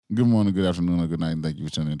Good morning, good afternoon, or good night, and thank you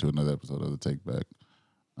for tuning into another episode of The Take Back.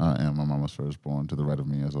 I am my mama's firstborn. To the right of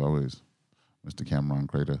me, as always, Mr. Cameron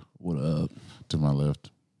Crater. What up? To my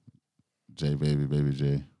left, J Baby, Baby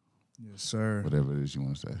J. Yes, sir. Whatever it is you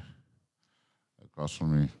want to say. Across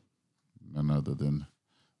from me, none other than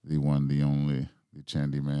the one, the only, the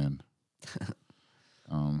Chandy Man.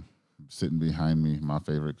 Sitting behind me, my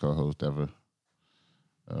favorite co-host ever.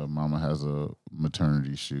 Mama has a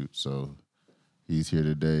maternity shoot, so he's here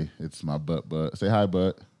today. It's my butt. Say hi,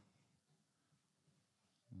 butt.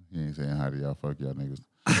 He ain't saying hi to y'all. Fuck y'all niggas.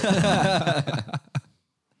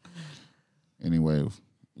 Anyway,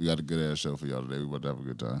 we got a good ass show for y'all today. We about to have a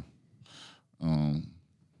good time.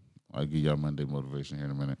 I'll give y'all Monday motivation here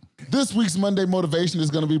in a minute. This week's Monday motivation is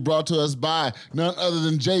going to be brought to us by none other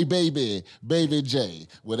than J Baby, Baby J.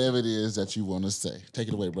 Whatever it is that you want to say. Take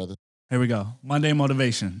it away, brother. Here we go. Monday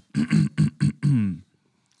motivation.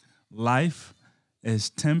 Life is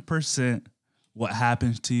 10% what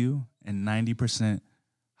happens to you and 90%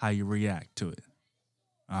 how you react to it.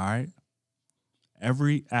 All right?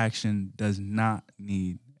 Every action does not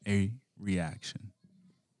need a reaction.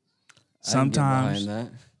 Sometimes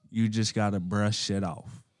you just got to brush shit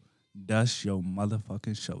off. Dust your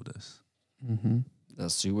motherfucking shoulders. Mm-hmm.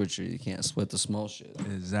 That's stewardship. You can't sweat the small shit.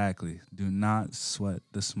 Exactly. Do not sweat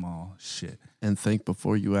the small shit. And think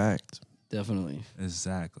before you act. Definitely.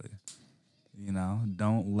 Exactly. You know,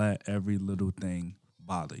 don't let every little thing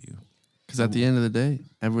bother you. Because at the end of the day,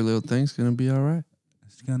 every little thing's going to be all right.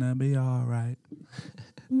 It's going to be all right.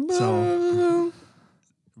 So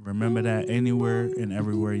remember that anywhere and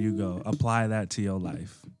everywhere you go. Apply that to your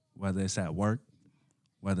life, whether it's at work,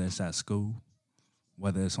 whether it's at school,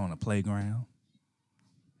 whether it's on a playground,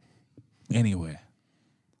 anywhere.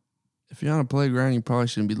 If you're on a playground, you probably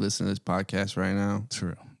shouldn't be listening to this podcast right now.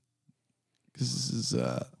 True. Because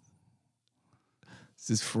this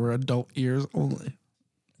is for adult ears only.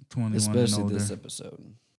 21 Especially and older. this episode.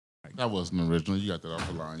 That wasn't original. You got that off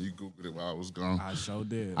the line. You Googled it while I was gone. I sure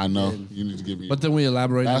did. I know. You need to give me... But then we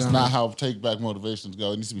elaborated That's on not it. how Take Back motivations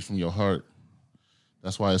go. It needs to be from your heart.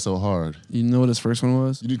 That's why it's so hard. You know what his first one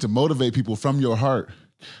was? You need to motivate people from your heart.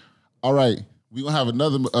 All right. We're going to have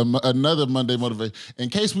another Monday motivation. In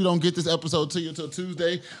case we don't get this episode to you until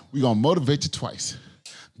Tuesday, we're going to motivate you twice.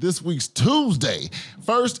 This week's Tuesday,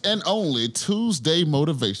 first and only Tuesday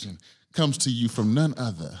motivation, comes to you from none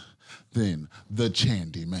other than the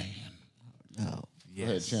Chandy Man. Oh, Go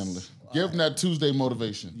ahead, Chandler. Give them that Tuesday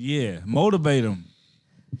motivation. Yeah, motivate them.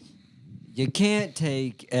 you can't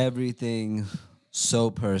take everything so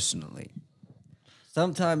personally.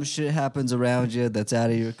 Sometimes shit happens around you that's out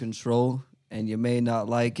of your control, and you may not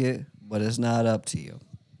like it, but it's not up to you.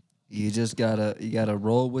 You just gotta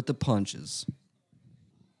roll with the punches.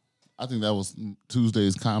 I think that was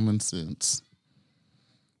Tuesday's common sense.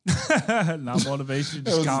 Not motivation,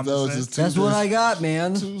 just common sense. just That's what I got,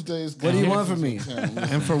 man. Tuesday's What do you common want from me?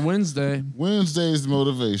 sense. And for Wednesday, Wednesday's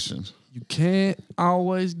motivation. you can't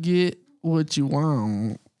always get what you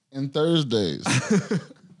want. And Thursdays.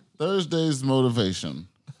 Thursday's motivation.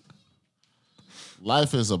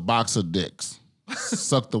 Life is a box of dicks.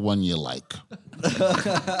 Suck the one you like.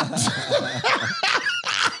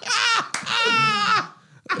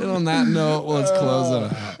 And on that note, let's close it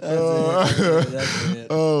out. That's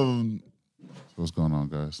it. What's going on,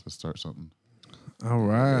 guys? Let's start something. All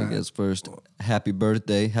I right. guess first, happy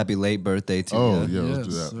birthday, happy late birthday to Oh, you. yeah, let's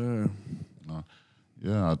do that. Sir.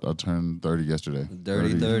 Yeah, I turned 30 yesterday.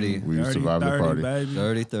 Dirty 30. We 30, survived the 30, party. baby.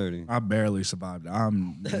 30-30. I barely survived.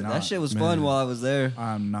 I'm not, That shit was fun while I was there.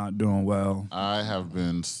 I'm not doing well. I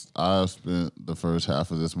spent the first half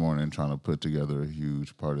of this morning trying to put together a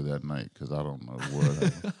huge party that night because I don't know what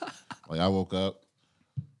happened.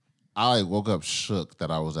 I woke up shook that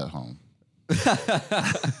I was at home.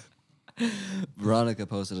 Veronica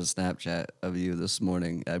posted a Snapchat of you this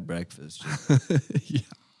morning at breakfast. You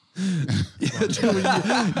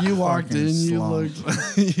walked in, you slump.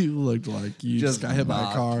 looked like you just got hit by a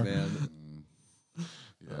mocked, car. man.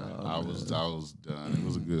 Yeah, I was done. It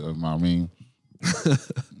was a good. I mean,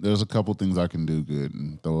 there's a couple things I can do good,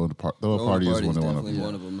 and throw a party is one of definitely them.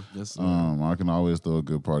 one of them. Yes, sir. I can always throw a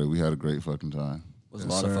good party. We had a great fucking time. It was a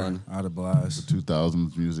lot of fun. I had a blast.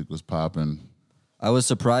 2000s music was popping. I was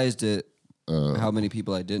surprised at how many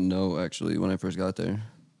people I didn't know, actually, when I first got there.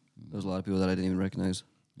 There was a lot of people that I didn't even recognize.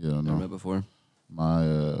 Yeah, Never met no, before.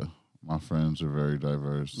 my friends are very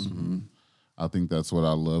diverse. Mm-hmm. I think that's what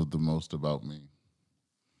I love the most about me.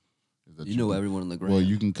 Is that You know everyone in the Grand. Well,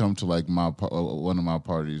 you can come to like one of my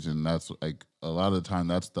parties, and that's like a lot of the time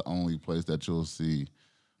that's the only place that you'll see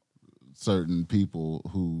certain people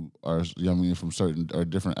who are, from certain or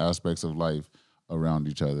different aspects of life around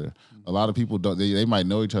each other. A lot of people don't. They might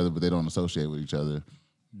know each other, but they don't associate with each other,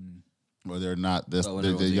 or they're not. This, Oh, when they,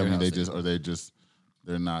 everyone's at I your mean, house, they just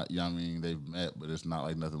they're not. I mean, they've met, but it's not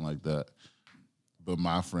like nothing like that. But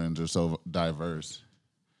my friends are so diverse,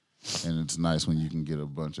 and it's nice when you can get a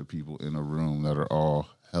bunch of people in a room that are all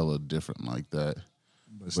hella different like that.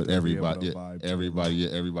 But still be able everybody, to vibe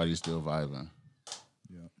to everybody's still vibing.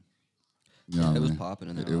 Yeah. You know what it I was mean? popping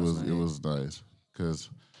in there. It last was night. it was nice because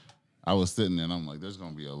I was sitting there and I'm like, there's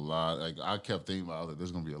gonna be a lot. Like I kept thinking about, I was like,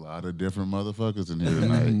 there's gonna be a lot of different motherfuckers in here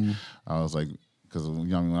tonight. I was like, because you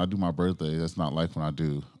know, when I do my birthday, that's not like when I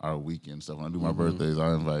do our weekend stuff. When I do my birthdays,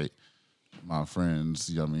 I invite my friends.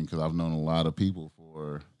 You know what I mean? Because I've known a lot of people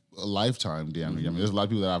for a lifetime. Damn near. I mean, there's a lot of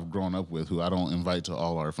people that I've grown up with who I don't invite to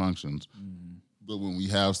all our functions. But when we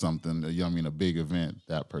have something, you know what I mean, a big event,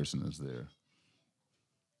 that person is there.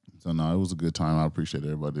 So no, it was a good time. I appreciate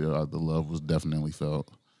everybody. The love was definitely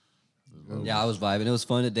felt. Yeah, I was vibing. It was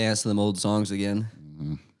fun to dance to them old songs again.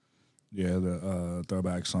 Yeah, the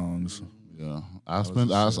throwback songs. Yeah,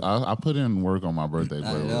 I put in work on my birthday I know.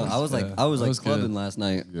 playlist. I was like, Yeah, I was that like was clubbing good. last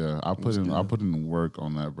night. Yeah, I put in work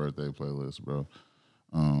on that birthday playlist, bro.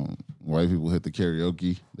 White people hit the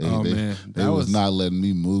karaoke. Oh, man. They That was was- not letting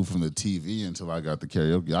me move from the TV until I got the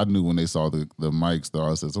karaoke. I knew when they saw the mics though.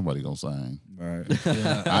 I said somebody gonna sing. Right.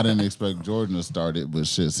 I didn't expect Jordan to start it, but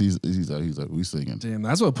shit, he's like we singing. Damn,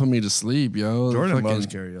 that's what put me to sleep, yo. Jordan Fucking loves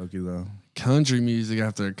karaoke though. country music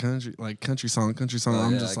after country song. Oh,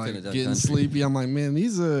 I'm yeah, just I like could've done getting country. sleepy. I'm like, man,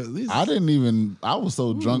 these. I was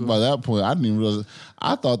so drunk by that point. I didn't even realize.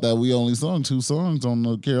 I thought that we only sung 2 songs on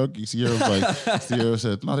the karaoke. Sierra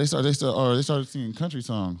said, no, they started singing country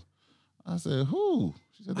songs. I said, who?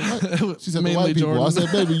 She said, the Mainly white people. I Jordan.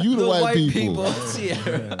 said, baby, you the, white people.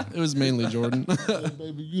 Yeah. It was mainly Jordan. I said,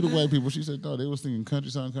 baby, you the white people. She said, no, they were singing country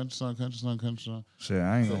song. Shit,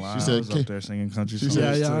 I ain't gonna lie. She I said, was up there singing country She songs.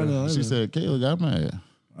 said, Yeah, I too. know. She said, Kayla got mad.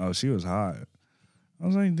 Oh, she was hot. I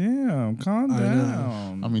was like, damn, calm I know.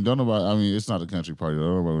 down. I mean, it's not a country party.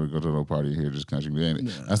 Don't nobody go to no party here, just country.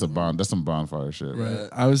 That's some bonfire shit. Right?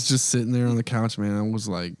 I was just sitting there on the couch, man. I was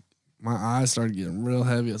like, my eyes started getting real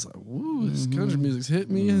heavy. I was like, woo, this country music's hit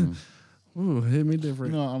me. Ooh, hit me You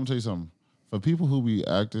different. know, I'm gonna tell you something. For people who be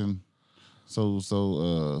acting so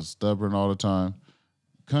stubborn all the time,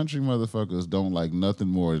 country motherfuckers don't like nothing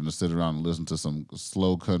more than to sit around and listen to some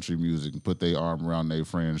slow country music and put their arm around their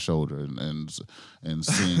friend's shoulder and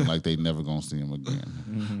sing like they never gonna see him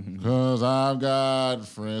again. Cause I've got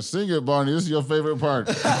friends. Sing it, Barney. This is your favorite part.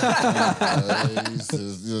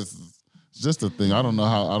 It's just a thing. I don't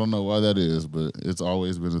know why that is, but it's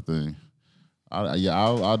always been a thing. I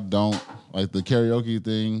don't like the karaoke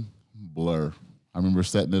thing. Blur. I remember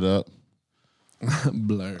setting it up.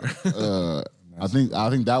 Blur. I think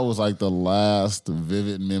that was like the last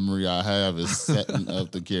vivid memory I have is setting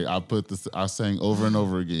up the karaoke. I sang over and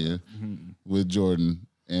over again with Jordan,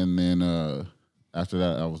 and then after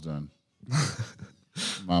that I was done.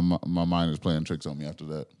 My mind is playing tricks on me after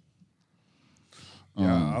that.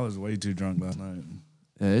 Yeah, I was way too drunk last night.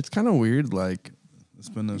 Yeah, it's kind of weird. Like, It's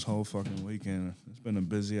been this whole fucking weekend. It's been a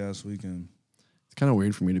busy ass weekend. it's kind of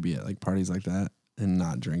weird for me to be at like parties like that and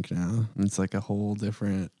not drink now. It's like a whole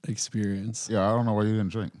different experience. Yeah, I don't know why you didn't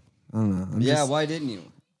drink. I don't know. I'm Yeah, just why didn't you?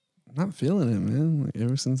 not feeling it, man. Like,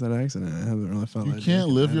 ever since that accident, I haven't really felt You like can't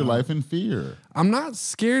drinking live at your all. life in fear. I'm not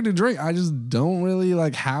scared to drink. I just don't really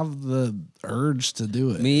like have the urge to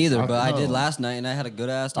do it. Me either, but I know. did last night and I had a good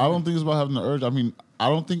ass time. I don't think it's about having the urge. I mean, I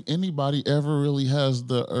don't think anybody ever really has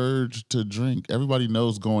the urge to drink. Everybody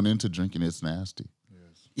knows going into drinking it's nasty.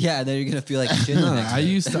 Yeah, and then you're gonna feel like shit. the No, next I day.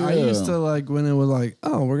 used to like when it was like,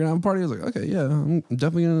 oh, we're gonna have a party. I was like, okay, yeah, I'm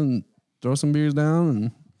definitely gonna throw some beers down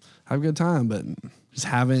and have a good time, but just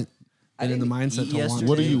haven't I been in the didn't mindset eat to want yesterday.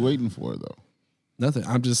 What are you waiting for though? nothing.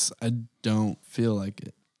 I don't feel like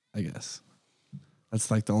it. I guess that's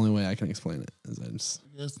like the only way I can explain it. Is I just,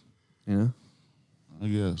 Yes, you know, I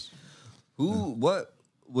guess. What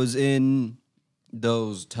was in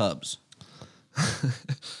those tubs?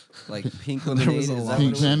 Like pink lemonade? was a Is lot. that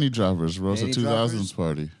Pink what it was? panty droppers, bro. It's a Panty 2000s droppers?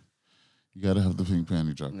 party. You gotta have the pink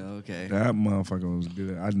panty dropper. No, okay. That motherfucker was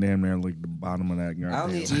good. I damn near licked the bottom of that I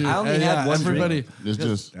only, goddamn. I only Hey, had one everybody, drink. It's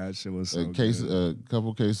just That shit was so a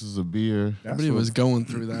couple cases of beer, That's everybody what- was going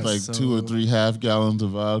through that. like so, 2 or 3 half gallons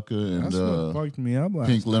of vodka, and That's what fucked me up last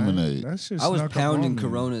pink night. lemonade. That shit I was snuck up pounding on me.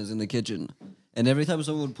 Coronas in the kitchen, And every time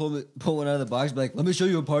someone would pull one out of the box, be like, "Let me show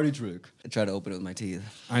you a party trick." I try to open it with my teeth.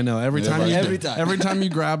 I know. Every Yeah, time, like- Every time. you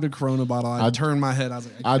grabbed a Corona bottle, I turned my head. I was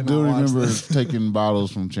like, I cannot do watch remember this. taking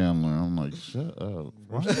bottles from Chandler. I'm like, shut up.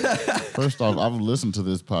 First off, I've listened to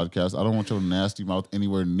this podcast. I don't want your nasty mouth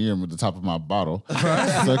anywhere near me at the top of my bottle.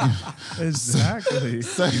 Second, Exactly.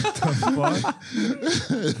 The fuck?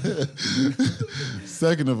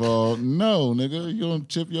 second of all, no, nigga, you don't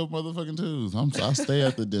chip your motherfucking tooth. I stay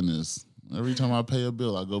at the dentist. Every time I pay a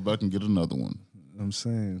bill, I go back and get another one. I'm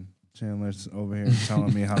saying Chandler's over here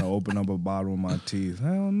telling me how to open up a bottle with my teeth.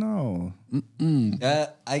 Hell no.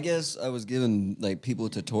 I guess I was giving like people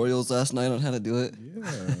tutorials last night on how to do it.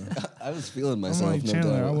 Yeah. I was feeling I'm myself. like, no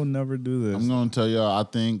Chandler, doubt. I will never do this. I'm gonna tell y'all, I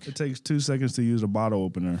think It takes 2 seconds to use a bottle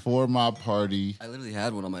opener. for my party, I literally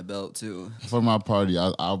had one on my belt too.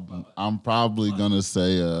 I'm probably gonna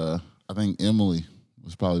say I think Emily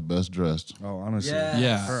was probably best dressed. Oh, honestly. Yeah.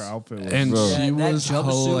 Yeah. Her outfit was And Bro. she that was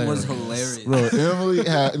jumpsuit was hilarious. hilarious. Bro, Emily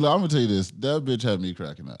had. Look, I'm gonna tell you this. That bitch had me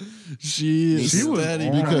cracking up. She was steady.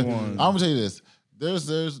 on Because one. I'm gonna tell you this. There's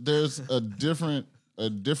a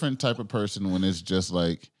different type of person when it's just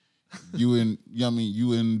like you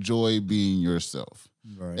enjoy being yourself.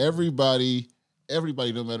 Right. Everybody,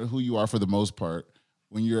 no matter who you are, for the most part,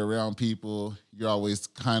 when you're around people, you're always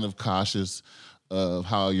kind of cautious of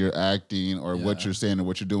how you're acting or what you're saying or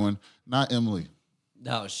what you're doing. Not Emily.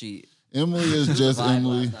 No, she. Emily is just Vibe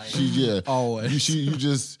Emily. last night. She Always. You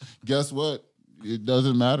just guess what? It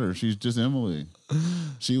doesn't matter. She's just Emily.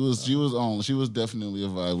 She was definitely a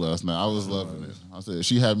vibe last night. I was loving it. I said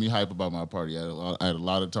she had me hype about my party at a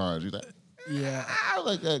lot of times. She's like, Yeah.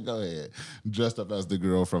 like that. Go ahead. Dressed up as the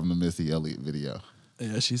girl from the Missy Elliott video.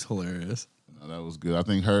 Yeah, she's hilarious. No, that was good. I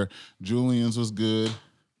think Julian's was good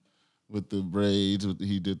with the braids.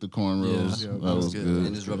 He did the cornrows. Yeah, that was And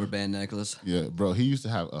good. his rubber band necklace. Yeah, bro. He used to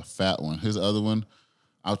have a fat one. His other one,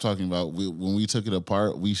 I was talking about. When we took it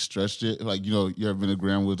apart, we stretched it. Like, you ever been to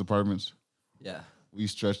Grand Woods Apartments? Yeah. We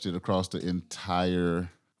stretched it across the entire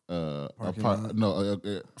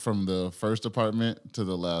from the first apartment to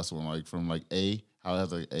the last one, like from like A, how it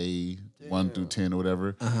has like A 1 through 10 or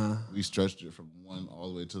whatever. We stretched it from one all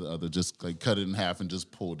the way to the other, just like cut it in half and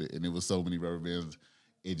just pulled it, and it was so many rubber bands,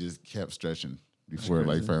 it just kept stretching before it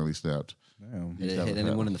like finally snapped. Damn. Did it hit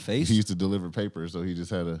anyone in the face? He used to deliver paper, so he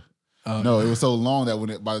just had a. No, it was so long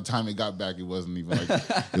that by the time it got back, it wasn't even like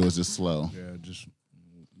it was just slow. Yeah, just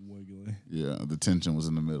wiggly. Yeah, the tension was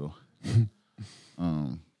in the middle.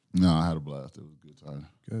 No, I had a blast. It was a good time.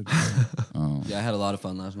 Good. Yeah, I had a lot of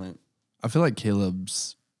fun last night. I feel like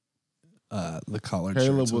Caleb's the collared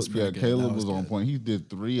shirts was pretty good. Caleb That was on good. point. He did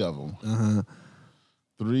 3 of them.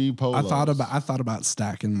 3 polos. I thought about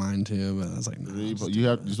stacking mine too, but I was like, no,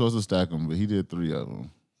 You're supposed to stack them, but he did 3 of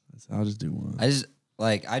them. I'll just do one.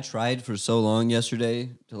 I tried for so long yesterday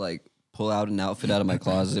to like pull out an outfit out of my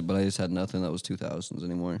closet, but I just had nothing that was 2000s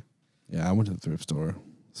anymore. Yeah, I went to the thrift store,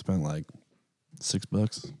 spent like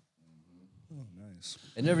 $6. Oh, nice.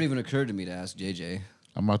 It never even occurred to me to ask JJ.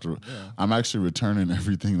 I'm actually returning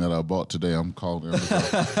everything that I bought today. I'm calling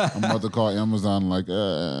Amazon. I'm about to call Amazon like,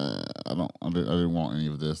 I didn't want any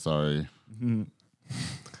of this. Sorry.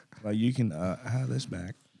 Like, you can have this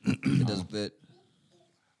back. It does fit.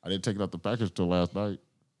 I didn't take it out the package till last night.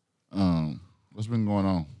 What's been going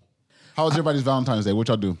on? How was everybody's Valentine's Day? What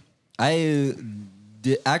y'all do? I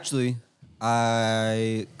did actually.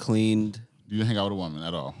 I cleaned. You didn't hang out with a woman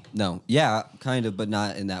at all. No, yeah, kind of, but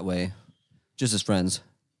not in that way. Just as friends.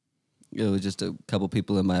 It was just a couple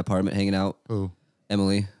people in my apartment hanging out. Who?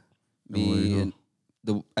 Emily, Emily me, who?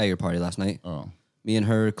 and at your party last night. Oh. Me and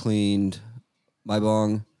her cleaned my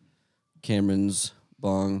bong, Cameron's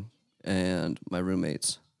bong, and my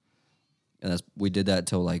roommate's. And we did that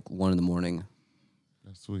till like 1 in.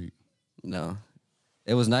 That's sweet. No.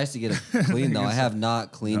 It was nice to get it clean though. I have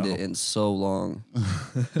not cleaned it in so long.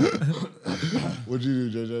 What'd you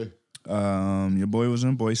do, JJ? Your boy was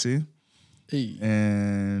in Boise, Hey.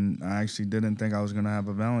 and I actually didn't think I was gonna have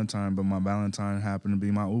a Valentine, but my Valentine happened to be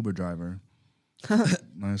my Uber driver.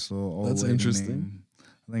 Nice little old That's lady interesting. name.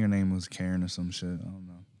 I think her name was Karen or some shit. I don't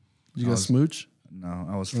know. You got smooch? No,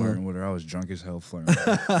 I was flirting with her. I was drunk as hell flirting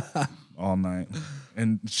with her all night.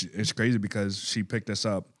 And it's crazy because she picked us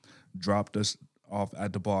up, dropped us off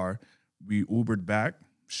at the bar. We Ubered back.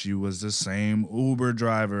 She was the same Uber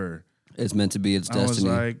driver. It's meant to be. It's I was destiny.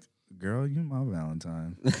 like, girl, you my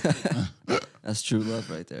Valentine. That's true love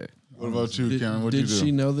right there. What about you, Karen? What'd you Did do?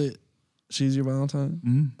 she know that she's your Valentine?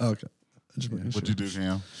 Mm-hmm. Okay. Just making What'd sure. you do,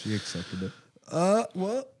 Cam? She accepted it.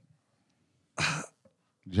 What?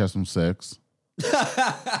 Did you have some sex?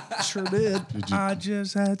 Sure did. Did you I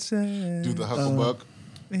just had sex. do the hucklebuck?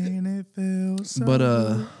 And it feels so But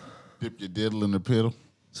Dip your diddle in the piddle.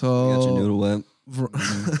 You got your so noodle wet.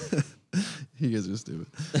 you guys are stupid.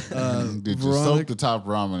 Did you soak the top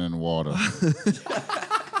ramen in water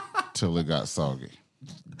till it got soggy?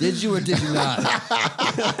 Did you or did you not?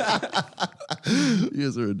 You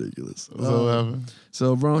guys are ridiculous. So what happened?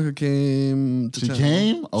 So Veronica came to She town.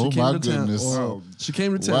 came? Oh, She came my to town. goodness. Well, she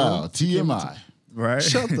came to town. Wow, TMI. right.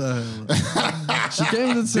 Shut the hell up. She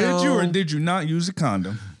came to town. Did you or did you not use a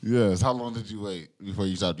condom? Yes. How long did you wait before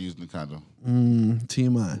you stopped using the condom?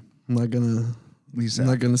 TMI. I'm not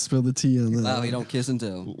gonna spill the tea on that. Wow, you don't kiss and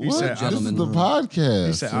tell. What? said, This is gentlemen. the podcast.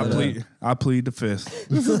 He said, I plead the fifth.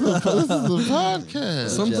 This is the podcast.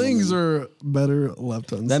 Some things are better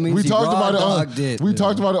left unsaid. That means We he talked raw about it dogged it. on. We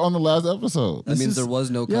talked about it on the last episode. That means there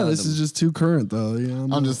was no condom. Yeah, this is just too current though. You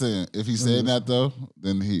know, I'm just saying, if he's saying that though,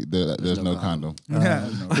 then there's no condom. Yeah.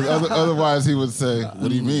 'Cause otherwise, he would say, "What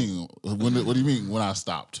do you mean? What do you mean when I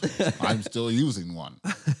stopped? I'm still using one."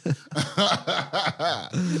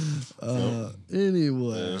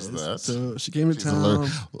 Anyways, There's that. so she came to She's town.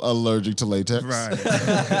 allergic to latex. Right.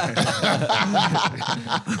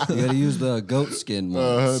 You gotta use the goat skin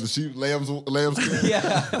ones. The sheep, lamb skin.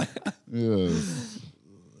 Yeah. Yes.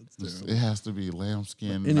 It has to be lamb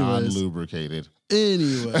skin, Anyways. non-lubricated.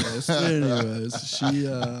 Anyways, she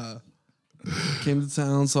came to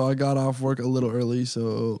town, so I got off work a little early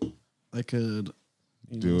so I could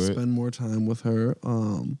Do it. spend more time with her.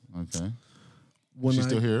 Okay. When She's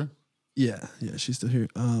still here? Yeah, she's still here.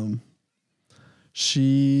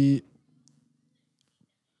 She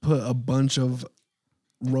put a bunch of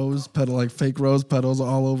fake rose petals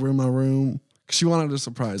all over in my room. She wanted to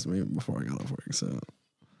surprise me before I got off work, so.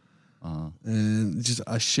 And just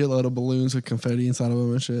a shitload of balloons with confetti inside of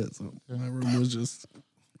them and shit. So my room was just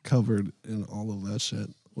covered in all of that shit,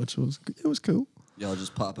 which was cool. Y'all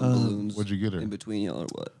just popping balloons. What'd you get her? In between y'all or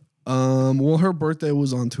what? Well, her birthday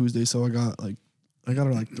was on Tuesday, so I got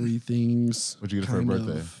her like 3 things. What'd you get her for her kind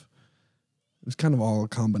birthday? of. It was kind of all a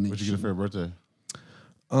combination. What'd you get her for her birthday?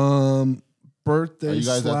 Birthday /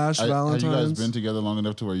 Valentine's. Have you guys been together long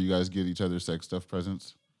enough to where you guys get each other sex stuff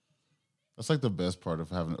presents? That's like the best part of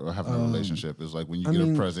having a relationship is like when you get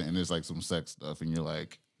a present and it's like some sex stuff and you're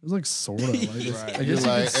like, It was like sort of like I you're guess you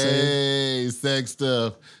like, could say. hey, sex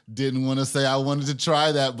stuff. Didn't want to say I wanted to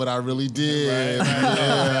try that, but I really did.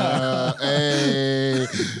 Yeah. Hey,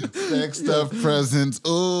 sex stuff presents.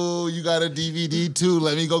 Oh, you got a DVD too.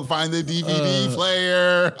 Let me go find the DVD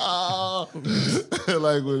player. Oh.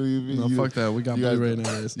 Like, what do you mean? No, fuck that. We got you guys- Blu-ray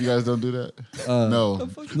nowadays. You guys don't do that? No.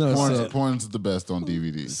 No, Porn's the best on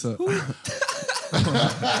DVD. So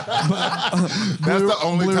That's the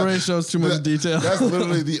only Blu-ray time. shows too much detail. That's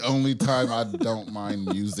literally the only time I don't mind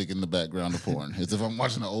music in the background of porn. Is if I'm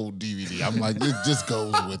watching an old DVD. I'm like, it just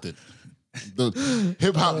goes with it. The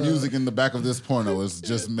hip hop music in the back of this porno is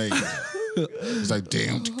just made. It's like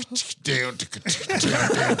damn, damn,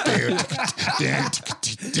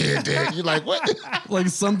 damn. You're like, what? Like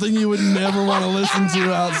something you would never want to listen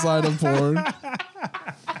to outside of porn.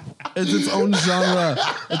 It's its own genre.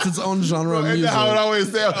 It's its own genre of And music. how it always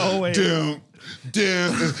sounds. Oh, wait. Damn,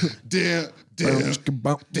 damn. And And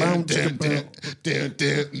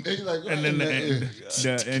then the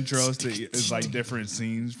intros is like different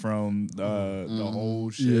scenes from the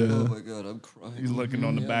whole shit. Yeah. Oh my god, I'm crying. He's looking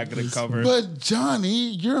on the back of the cover. But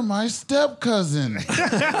Johnny, you're my step cousin.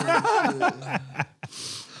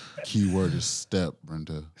 Keyword is step,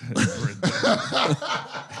 Brenda.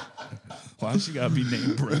 Why she gotta be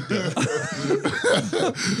named Brenda?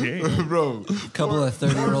 Damn. Bro, Couple of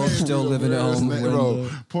 30-year-olds still living at home. bro,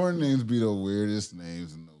 porn names be the weirdest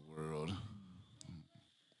names in the world.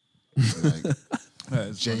 Like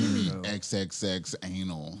That's Jamie funny, though. XXX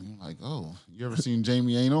anal. You're like, oh, you ever seen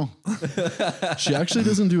Jamie anal? She actually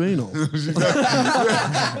doesn't do anal.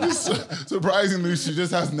 Surprisingly, she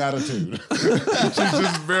just has an attitude. She's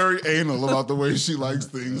just very anal about the way she likes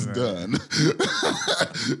things done.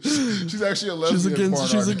 She's actually a lesbian porn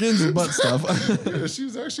She's artist. against butt stuff. Yeah,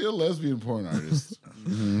 she's actually a lesbian porn artist.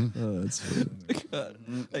 That's funny. God,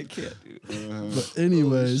 I can't do it. But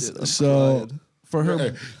anyways, shit, I'm so crying. for her,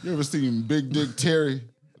 Hey, you ever seen Big Dick Terry?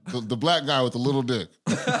 The black guy with the little dick.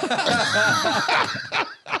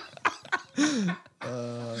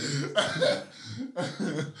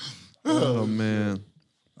 oh man,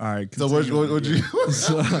 All right. So what'd you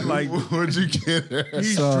like? what'd you get her?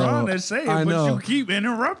 He's So, trying to say it, I but know. you keep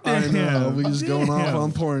interrupting I know him. we just going off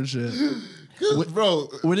on porn shit. Bro,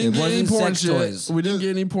 We didn't It get any wasn't porn sex shit. toys. We didn't get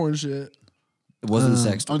any porn shit. It wasn't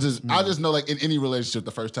sex. I just know like in any relationship,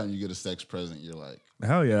 the first time you get a sex present, you're like,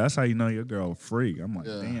 Hell yeah, that's how you know your girl a freak. I'm like,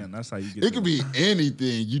 Yeah. damn, that's how you get. it could be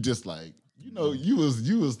anything. You just like, you you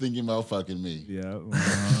was thinking about fucking me. Yeah.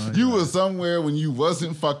 You was somewhere when you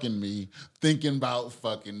wasn't fucking me, thinking about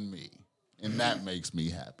fucking me, and that makes me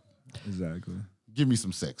happy. Exactly. Give me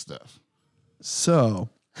some sex stuff. So,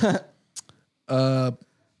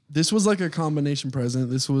 this was like a combination present.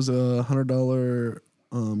 This was a $100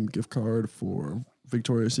 gift card for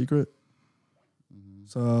Victoria's Secret.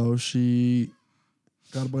 So she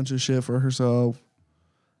got a bunch of shit for herself,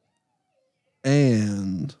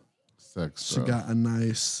 and Sex she stuff. got a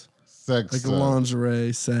nice Sex like a stuff.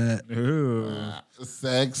 lingerie set. Ooh.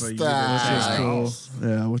 Sex So you stuff. did Which was Nice. cool.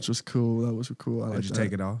 Yeah, which was cool. That was cool. I like Did you that.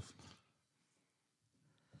 take it off?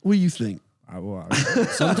 What do you think?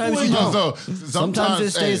 Sometimes you don't. So, Sometimes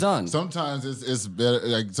it stays on. Sometimes it's better.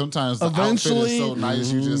 Like sometimes the Eventually- outfit is so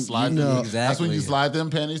nice you just slide. know. them. That's when you Exactly. slide them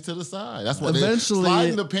panties to the side. That's what. Eventually-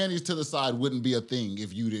 Sliding the panties to the side wouldn't be a thing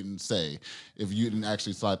if you didn't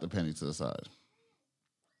actually slide the panties to the side.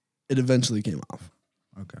 It eventually came off.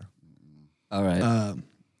 Okay. All right.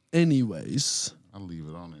 Anyways, I leave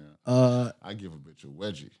it on there. I give a bitch a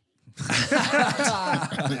wedgie.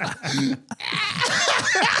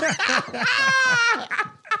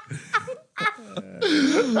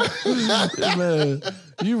 man,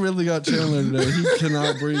 you really got Chandler today. He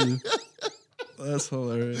cannot breathe. That's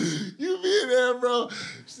hilarious. You be there, bro.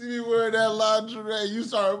 See me wearing that lingerie. You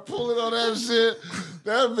start pulling on that shit.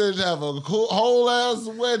 That bitch have a whole ass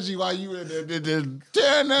wedgie while you in there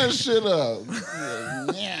tearing that shit up.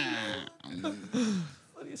 Yeah.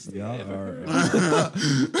 Y'all are.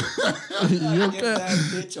 You okay? that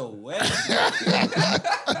bitch away.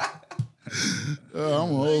 I'm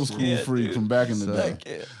an old school freak from back in the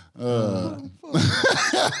day.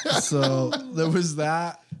 So there was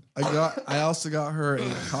that. I also got her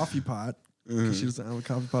a coffee pot because she doesn't have a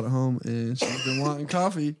coffee pot at home, and she's been wanting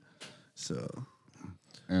coffee. So,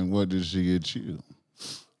 And what did she get you?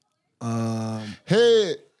 um,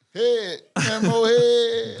 Head, Mo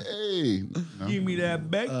head, hey. No? Give me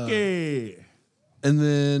that Becky. and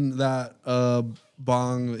then that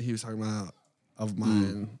bong that he was talking about of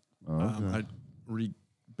mine. Okay.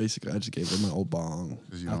 Basically, I just gave her my old bong.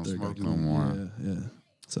 'Cause you out don't there smoke going, no more. Yeah.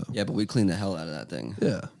 So Yeah, but we cleaned the hell out of that thing.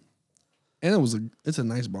 yeah, and it's a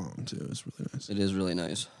nice bong too. It's really nice. It is really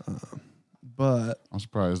nice. But I'm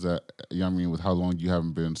surprised that, you know what I mean, with how long you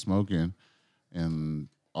haven't been smoking and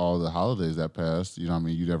all the holidays that passed, you know what I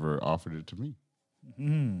mean, you never offered it to me.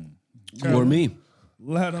 Or me.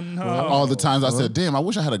 Let them know. All the times I said, damn, I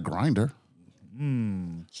wish I had a grinder.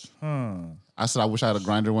 Huh. I said, I wish I had a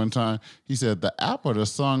grinder one time. He said, the app or the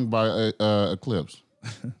song by Eclipse?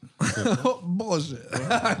 bullshit.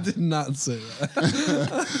 I did not say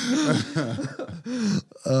that.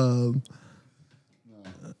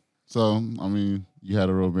 So, I mean, you had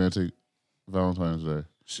a romantic Valentine's Day.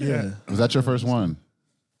 Yeah. Was that your first one?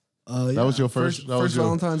 That was your first- that was first your-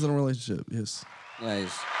 Valentine's in a relationship. Yes,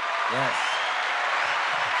 Nice. Yes.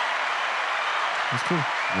 it's cool.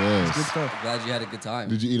 Yes. Good stuff. Glad you had a good time.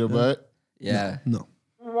 Did you eat her butt? Yeah. No,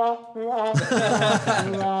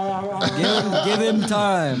 Give him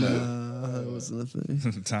time. that wasn't a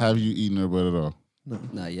thing. Have you eaten her butt at all?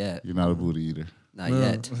 Not yet. You're not a booty eater. Not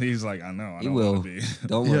yet. He's like, I know. I He don't will. want to be.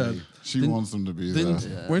 Don't Yeah. worry. She wants him to be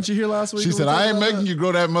there. Weren't you here last week? She when said, we I talked ain't about making that? you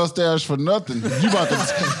grow that mustache for nothing.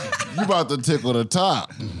 You about to tickle the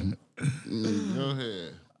top. Go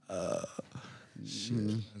ahead.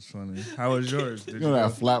 That's funny. How was yours? Did You know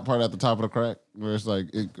that flat part at the top of the crack where it's like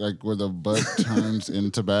where the butt turns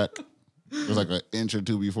into back? There's like an inch or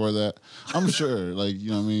two before that. I'm sure, like, you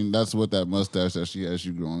know what I mean? That's what that mustache that she has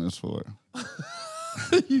you growing is for.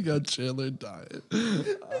 You got Chandler dying.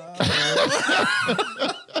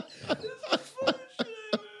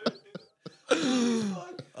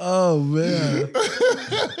 Oh man,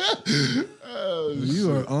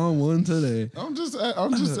 you are on one today. I'm just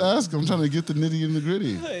asking. I'm trying to get the nitty and the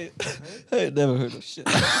gritty. I ain't never heard of shit.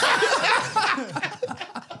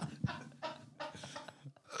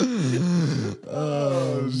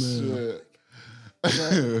 Oh, shit.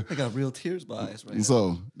 I got real tears by eyes right now.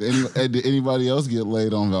 So, did anybody else get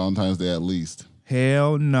laid on Valentine's Day at least?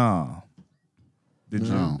 Hell no. Did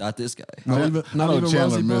you? No. Not this guy. Not even, I not know even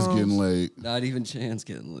Chandler Rosie missed Bones? getting laid. Not even Chance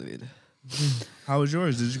getting laid. How was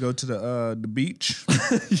yours? Did you go to the beach?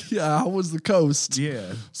 Yeah, how was the coast?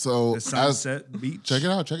 Yeah. So, The as, Sunset Beach. check it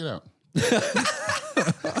out.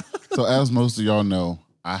 So, as most of y'all know,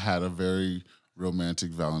 I had a very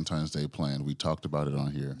romantic Valentine's Day planned. We talked about it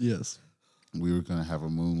on here. Yes. We were gonna have a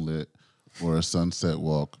moonlit or a sunset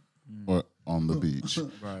walk or on the beach.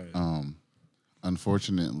 Right.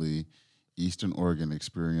 Unfortunately, Eastern Oregon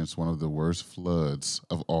experienced one of the worst floods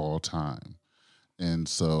of all time. And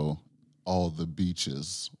so all the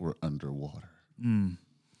beaches were underwater.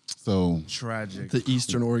 So Tragic. The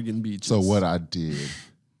Eastern Oregon beaches. So what I did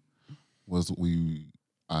was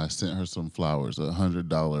I sent her some flowers,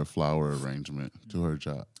 $100 flower arrangement to her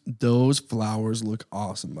job. Those flowers look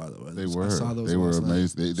awesome, by the way. They I were. saw those They were last night.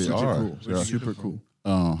 amazing. They Super are. cool. They are. Super cool.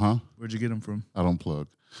 Huh? Where'd you get them from? I don't plug.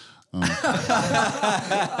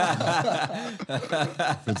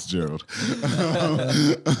 Fitzgerald.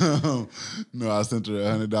 No, I sent her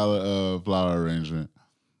 $100 flower arrangement,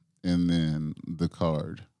 and then the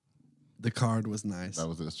card. The card was nice. That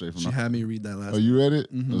was it, straight from She the heart. had me read that last Oh, you read it?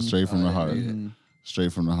 It was straight from the heart.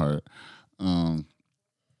 Straight from the heart.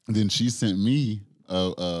 Then she sent me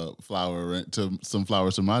some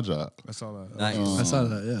flowers to my job. I saw that. Nice. I saw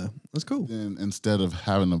that, yeah. That's cool. Then instead of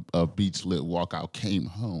having a beach lit walk, I came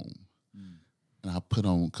home and I put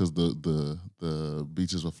on, because the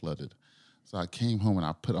beaches were flooded. So I came home and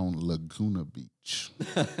I put on Laguna Beach.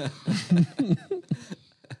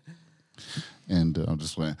 And I'm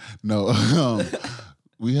just playing. No,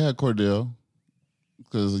 we had Cordell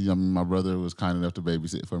because my brother was kind enough to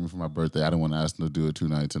babysit for me for my birthday. I didn't want to ask him to do it 2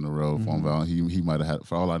 nights in a row on Valentine's. He might have had,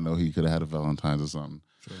 for all I know, he could have had a Valentine's or something.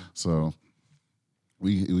 Sure. So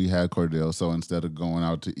we had Cordell. So instead of going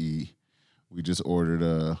out to eat, we just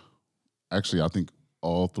ordered actually I think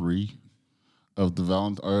all 3 of the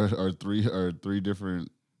or three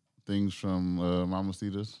different things from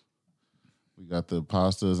Mamacita's. We got the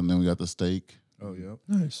pastas and then we got the steak. Oh, yep.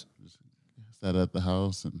 Nice. Sat at the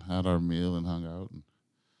house and had our meal and hung out and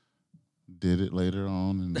did it later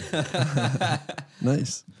on. And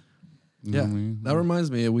Nice. you know Yeah. what I mean? That reminds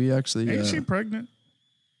me, we actually... Ain't she pregnant?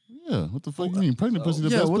 Yeah, what the fuck you mean? Pregnant pussy the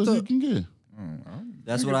yeah, best what pussy the- you can get.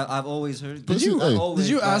 That's what I've always heard. Did you- hey, Always,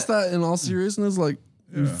 Did you but- ask that in all seriousness? Like,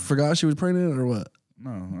 you Yeah. forgot she was pregnant or what?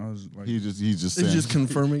 No, I was like, He's just He's saying. just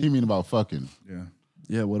confirming? He mean about fucking. yeah.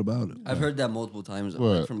 Yeah, what about it? I've heard that multiple times What?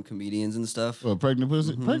 like, from comedians and stuff. Well, pregnant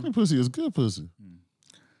pussy? Pregnant pussy is good pussy.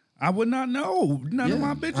 I would not know. None of Yeah,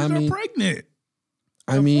 my bitches I mean- are pregnant.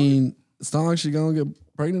 I mean, it's not like she's going to get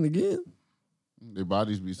pregnant again. Their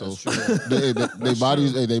bodies be so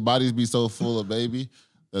their bodies be so full of baby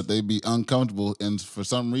that they be uncomfortable, and for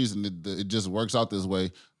some reason it just works out this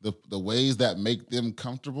way. The ways that make them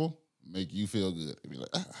comfortable make you feel good. They be like,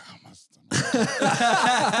 my stomach.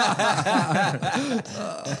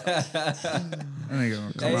 That nigga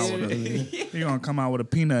gonna come out with a, he gonna come out with a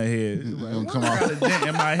peanut head. Like, Gonna come I out, got a dent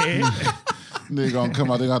in my head. they gonna come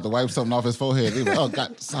out. They gonna have to wipe something off his forehead. They be like, oh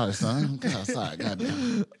God, sorry son, God, sorry,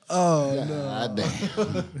 goddamn. Oh, God, no.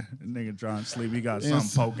 damn. Nigga trying to sleep. He got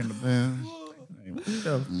Yes. something poking the Man. Hey, what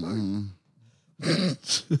the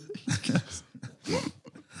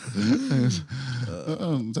Is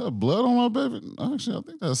that blood on my baby? Actually, I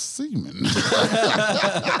think that's semen.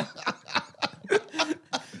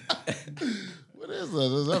 What is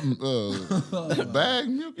that? Is that bag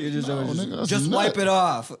milk? You just, No, nigga, that's just nut. wipe it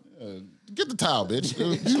off. Get the towel, bitch.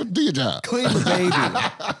 Do your job. Clean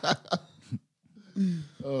the baby.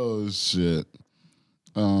 Oh shit.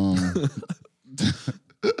 Oh,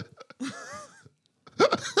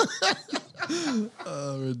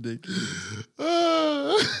 ridiculous.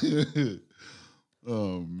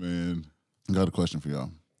 Oh man. I got a question for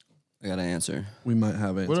y'all. I got an answer. We might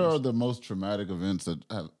have answers. What are the most traumatic events that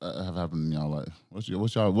have happened in y'all life? What's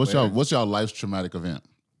y'all life's traumatic event?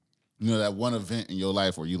 You know, that one event in your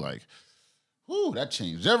life where you like, whoo, that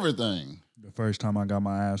changed everything. The first time I got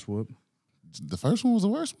my ass whooped. The first one was the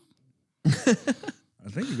worst one? I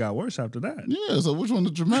think it got worse after that. Yeah, so which one the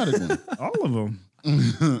dramatic one? All of them.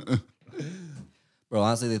 Bro,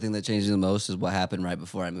 honestly, the thing that changed me the most is what happened right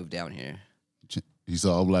before I moved down here. He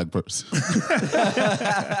saw a black person.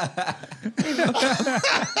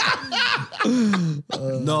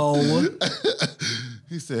 No.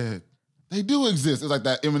 He said, they do exist. It's like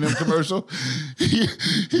that Eminem commercial. He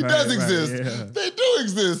does right, exist. yeah. They do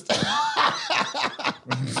exist.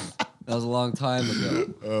 That was a long time ago.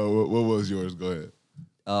 What was yours? Go ahead.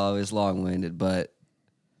 Oh, it's long-winded, but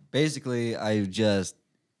basically, I just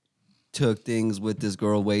took things with this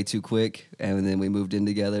girl way too quick, and then we moved in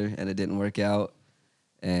together, and it didn't work out,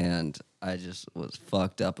 and I just was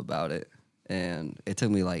fucked up about it, and it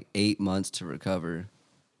took me like 8 months to recover,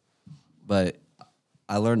 but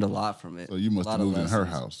I learned a lot from it. So you must A have lot of moved in her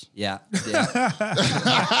lessons. house. Yeah.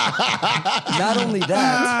 Not only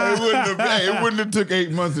that, It wouldn't have took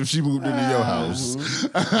 8 months if she moved into your house.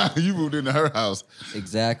 You moved into her house.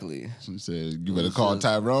 exactly. She said, you better call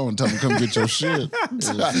Tyrone and tell him to come get your shit. It was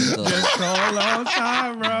just a Call on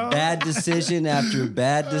Tyrone. bad decision after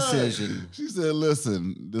bad decision. She said,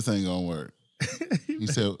 listen, this ain't gonna work. He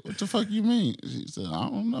said, "What the fuck you mean?" She said, "I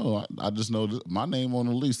don't know. I just know my name on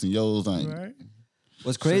the lease and yours ain't." Right?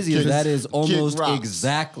 What's crazy kick- is that is kick almost rocks.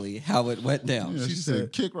 exactly how it went down. She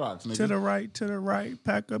said, "Kick rocks, nigga." To the right.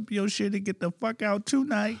 Pack up your shit and get the fuck out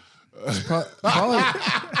tonight.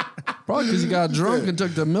 Probably because he got drunk and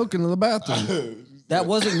took the milk into the bathroom. That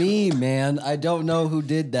wasn't me, man. I don't know who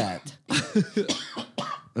did that.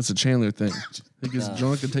 That's a Chandler thing. He gets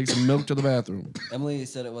drunk and takes some milk to the bathroom. Emily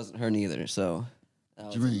said it wasn't her neither, so that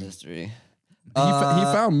was a mean? mystery. He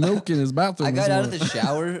found milk in his bathroom. I got this out of morning. the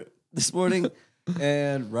shower this morning,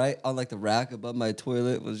 and right on like the rack above my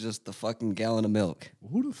toilet was just the fucking gallon of milk.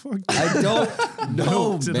 Who the fuck? I don't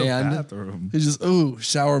know, to the man. bathroom. He's just, ooh,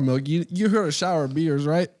 shower milk. You heard of shower beers,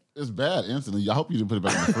 right? It's bad instantly. I hope you didn't put it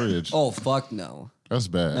back in the fridge. Oh fuck no! That's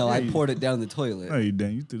bad. No, I poured it down the toilet. No, you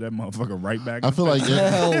didn't. You threw that motherfucker right back. I feel like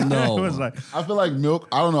Hell it no! was like, I feel like milk.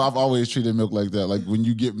 I don't know. I've always treated milk like that. Like when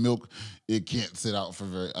you get milk, it can't sit out for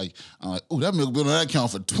very. Like I'm like, oh, that milk been on that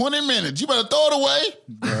count for 20 minutes. You better throw it away.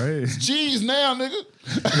 right. Jeez, now, nigga.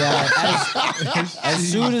 Yeah,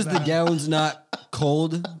 as soon as the gallon's not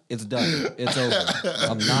cold, it's done. It's over.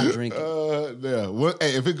 I'm not drinking. Yeah.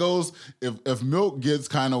 Hey, if it goes, if milk gets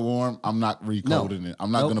kind of warm, I'm not recolding it.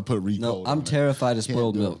 I'm not Nope. gonna put recold. No, I'm on it. terrified of Can't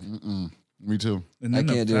spoiled do it. milk. Me too. And I then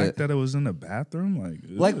the can't do fact it. that it was in the bathroom,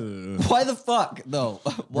 Like, ugh. why the fuck though?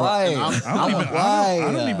 Why? and I'm- Why?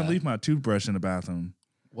 I don't even leave my toothbrush in the bathroom.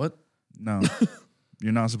 What? No,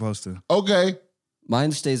 you're not supposed to. Okay.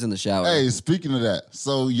 Mine stays in the shower. Hey, speaking of that,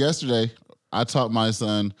 so yesterday I taught my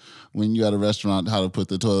son when you at a restaurant how to put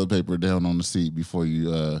the toilet paper down on the seat before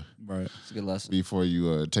you Right. It's a good lesson.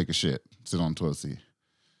 take a shit, sit on the toilet seat.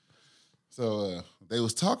 So they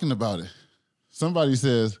was talking about it. Somebody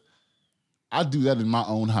says, I do that in my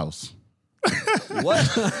own house. What?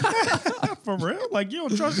 For real? Like you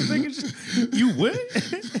don't trust the niggas? You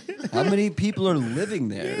would? How many people are living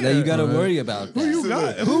there that you got to worry about? That? you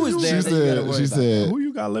got? Who is there She that you got to said, worry she about? said, Who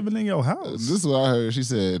you got living in your house? this is what I heard. She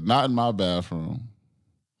said, not in my bathroom,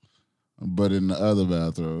 but in the other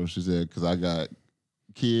bathroom. She said, because I got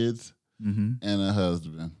kids and a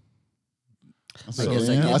husband. I said, guess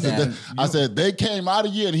I "Yeah." get I said, that. I said, they came out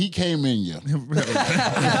of you and he came in you.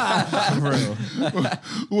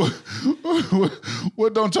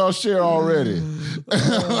 What don't y'all share already?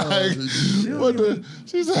 Like, what the?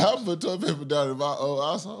 She said, I put toilet paper down in my own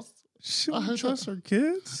house. She don't trust her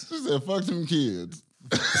kids. She said, fuck them kids.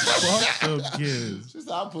 Fuck them kids. She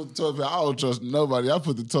said, I put the toilet paper, I don't trust nobody. I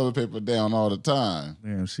put the toilet paper down all the time.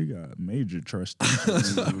 Damn, she got major trust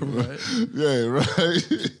issues. Yeah, right.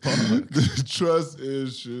 The trust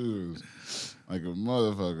issues. Like a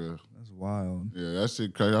motherfucker. That's wild. Yeah, that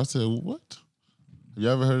shit crazy. I said, what? You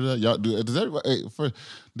ever heard of that? Y'all do? Does everybody? Hey, first,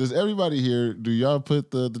 does everybody here? Do y'all put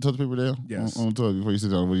the toilet paper down? Yes. On the toilet before you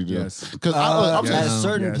sit down. What do you do? Yes. Because I'm At saying,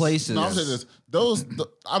 certain Yes. places. no, I'm saying this.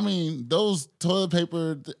 Those toilet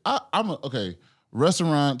paper. Okay.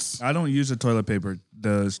 Restaurants. I don't use the toilet paper.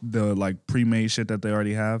 The like pre-made shit that they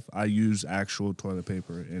already have. I use actual toilet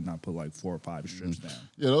paper and I put like 4 or 5 strips down.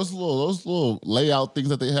 Yeah, those little layout things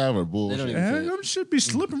that they have are bullshit. don't even- And them shit be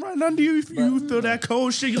slipping right under you if you feel that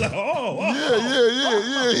cold shit. You're like, oh.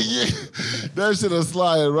 Yeah. That should have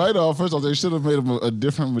slide right off. First off, they should have made them a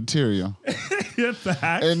different material.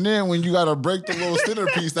 Facts. And then when you gotta break the little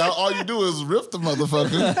centerpiece out, all you do is rip the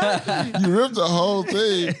motherfucker. You rip the whole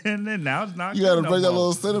thing. And then now it's not. You gotta good break no that more.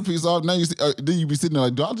 little centerpiece off. Now you see, then you be sitting there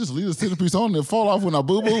like, do I just leave the centerpiece on and fall off when I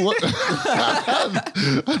boo boo? What?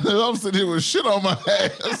 I'm sitting here with shit on my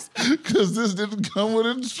ass because this didn't come with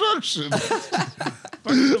instructions.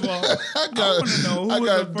 First of all, I got know who was doo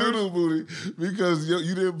the first- doo booty because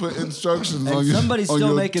you didn't put instructions on And your. somebody's on still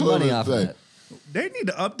your making money toilet off of thing. that. they need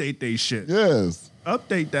to update they shit. Yes.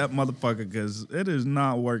 Update that motherfucker because it is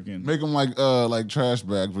not working. Make them like trash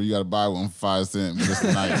bags where you gotta buy one for 5 cents, but it's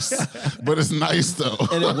nice. But it's nice though.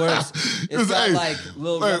 And it works. It's got hey, like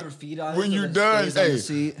little hey, rubber feet on it. when so you're it done, stays on the hey,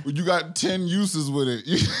 seat. when you got 10 uses with it.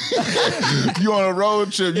 You on a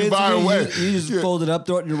road trip, you It's buy me, away. You just yeah. fold it up,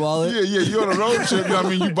 throw it in your wallet. Yeah, you on a road trip. I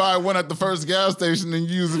mean, you buy one at the first gas station and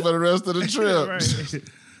use it for the rest of the trip. Right.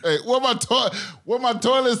 Hey, where my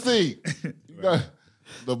toilet seat? You got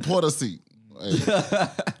the porta seat. Hey,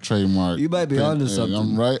 trademark. You might be onto Hey, something.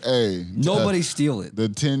 I'm right. Hey, Nobody steal it. the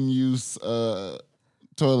 10-use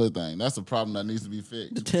toilet thing. That's a problem that needs to be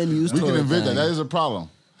fixed. The 10-use We can toilet invent that. thing. That is a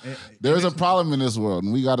problem. There's a problem in this world,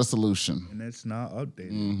 and we got a solution. And it's not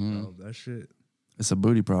updated. Mm-hmm. Bro. That shit. It's a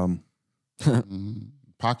booty problem.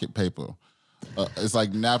 Pocket paper. It's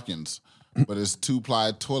like napkins, but it's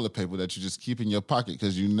 2-ply toilet paper that you just keep in your pocket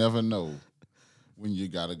because you never know when you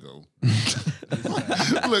gotta go.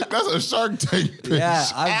 Look, that's a Shark Tank pitch. Yeah,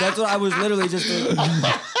 that's what I was literally just thinking.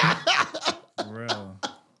 For real.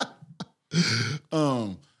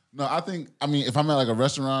 No, I mean, if I'm at like a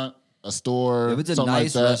restaurant, a store, If it's a something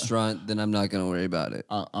nice like that, restaurant, then I'm not gonna worry about it.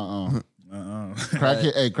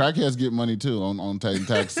 Crackhead, crackheads get money too on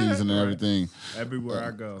tax season and everything. Everywhere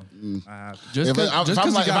I go, I have to. Just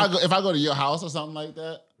If I go to your house or something like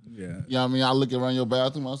that, Yeah. you know what I mean? I look around your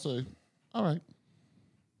bathroom, I say, all right.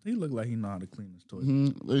 He look like he know how to clean his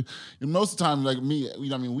toilet. Most of the time, like me, you know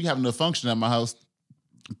what I mean? We having a function at my house.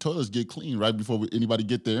 Toilets get clean right before anybody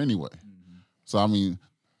get there anyway. So, I mean,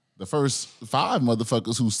 the first 5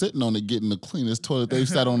 motherfuckers who's sitting on it getting the cleanest toilet they've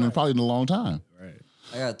sat on in probably in a long time. Right.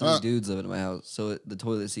 I got 3 dudes living in my house, so the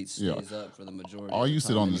toilet seat stays up for the majority. All of the you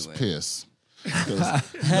sit time on is anyway. piss.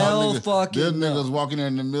 Hell fucking There's no. niggas walking there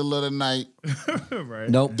in the middle of the night. Right.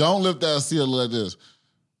 Nope. Don't lift that seal like this.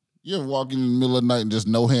 You're walking in the middle of the night and just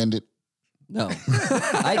no-handed. No.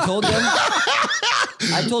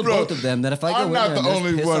 I told both of them that if I go I'm in not there the and there's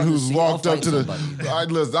only piss one on the who's seat, walked I'll up to fight the. somebody. All right,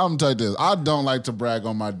 listen, I'm gonna tell you this. I don't like to brag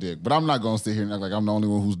on my dick, but I'm not gonna sit here and act like I'm the only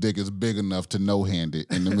one whose dick is big enough to no-hand it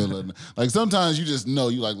in the middle of. Like sometimes you just know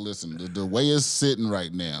you like. Listen, the way it's sitting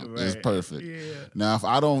right now is Right. perfect. Yeah. Now if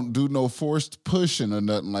I don't do no forced pushing or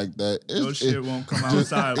nothing like that, No shit won't come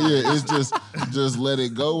outside. Yeah, it's just let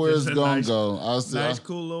it go where Just it's a gonna nice- go. I'll sit, Nice,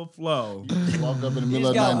 cool little flow. walk up in the middle He's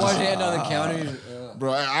of the got night. one and hand on the counter.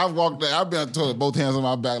 Bro, I've walked there. I've been on the toilet, both hands on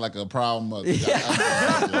my back like a proud mother.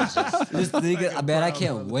 Just thinking, man, I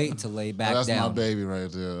can't wait to lay back That's my down. baby right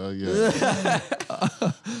there. Yeah.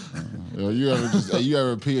 You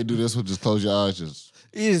ever pee and do this one? Just close your eyes. Just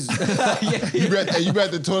He's, you be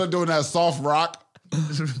at the toilet doing that soft rock.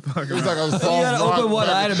 It's like a soft you gotta rock. open one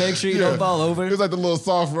back- eye to make sure you don't fall over. It's like the little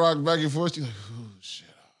soft rock back and forth. You're like, oh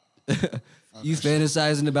shit. You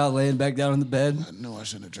fantasizing about laying back down in the bed? I know I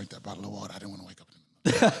shouldn't have drank that bottle of water. I didn't want to wake up in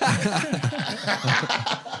the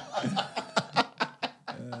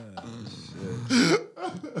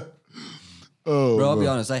Oh, Bro, I'll be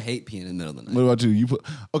honest, I hate peeing in the middle of the night. What about you? You put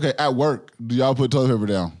at work. Do y'all put toilet paper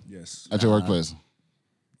down Yes, at your workplace?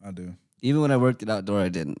 I do. Even when I worked it outdoor, I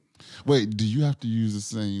didn't. Wait, do you have to use the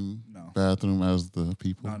same No. bathroom as the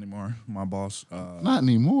people? Not anymore. My boss. Not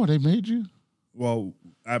anymore. They made you. Well,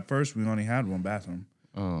 at first we only had one bathroom,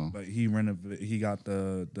 Oh, but he renovated. He got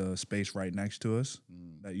the space right next to us.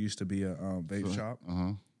 That used to be a vape shop,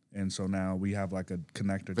 and so now we have like a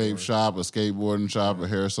connector. vape door. shop, a skateboarding shop, a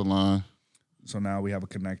hair salon. So now we have a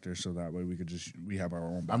connector, so that way we have our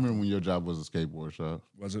own. I Bathroom. remember when your job was a skateboard shop.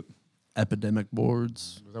 Was it? Epidemic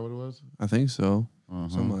boards. Is that what it was? I think so.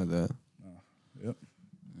 Something like that. Yep.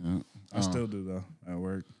 Yeah. I still do though at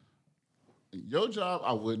work. Your job,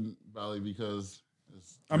 I wouldn't probably because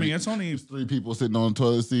I mean, it's only 3 people sitting on the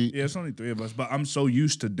toilet seat. it's only 3 of us, but I'm so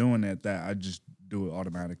used to doing it that I just do it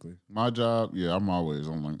automatically. My job, yeah, I'm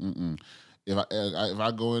like, if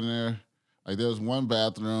I go in there, like there's one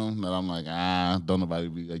bathroom that I'm like, don't nobody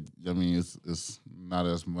be like. I mean, it's not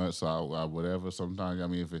as much, so I whatever. Sometimes, I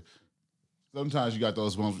mean, sometimes you got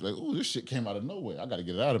those ones like, oh, this shit came out of nowhere. I got to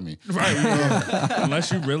get it out of me. Right.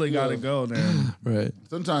 Unless you really gotta go, then Right.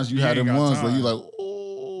 Sometimes you You had ain't them got ones where you time. like,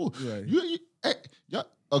 oh, Right. yeah,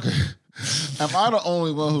 okay. Am I the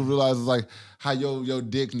only one who realizes like how your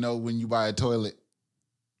dick know when you buy a toilet?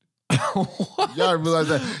 Y'all realize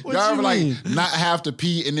that? What Y'all you ever like mean? not have to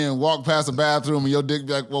pee and then walk past the bathroom and your dick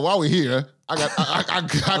be like, well, while we here, I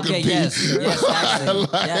could Okay, pee. yes, actually,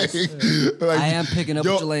 yes. like, I am picking up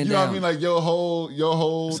what you're laying you know what I down. mean? Like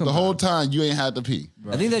the whole time you ain't had to pee.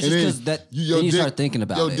 I think that's And just then because your then you dick- start thinking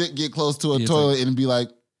about your it. dick get close to a It's toilet and be like,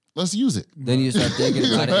 let's use it. Then you start thinking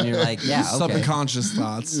about it, and you're like, yeah, okay. Subconscious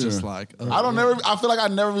thoughts, just like I feel like I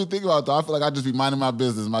never really think about it though. I feel like I just be minding my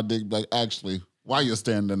business. My dick be like, actually, why you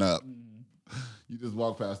standing up? You just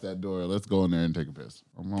walk past that door. Let's go in there and take a piss.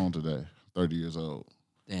 I'm on today. 30 years old.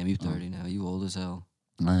 Damn, you 30 now. You old as hell.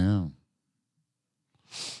 I am.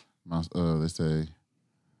 They say,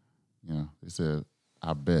 they said,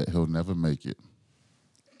 I bet he'll never make it.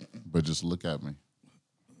 But just look at me.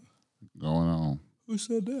 Going on. who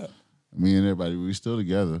said that? Me and everybody, we still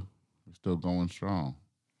together. We're still going strong.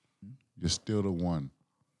 You're still the one.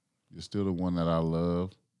 You're still the one that I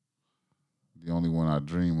love. The only one I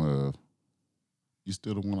dream of. You're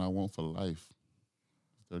still the one I want for life.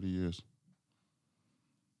 30 years.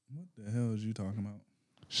 What the hell is you talking about?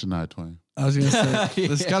 Shania Twain. I was gonna say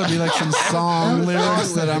there's gotta be like some song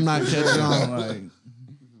lyrics that I'm not catching on. Like,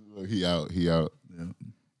 Look, he out. yeah.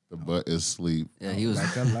 The butt is asleep. Yeah, he was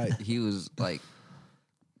Like I like. he was like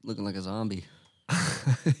looking like a zombie.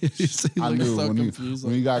 He I looks knew so when confused.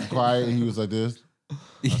 he got quiet and he was like this.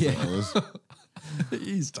 Yeah. Oh,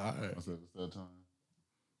 He's tired. I said it's that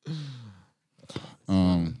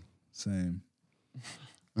time. Same.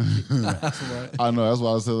 I know. That's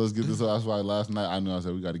why I said let's get this. That's why last night I knew I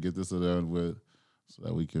said we got to get this done with, so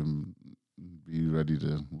that we can be ready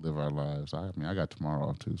to live our lives. I mean, I got tomorrow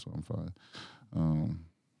off too, so I'm fine. All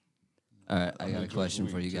right, I got a question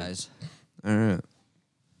for you guys. All right.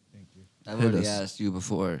 I've Hit already us. asked you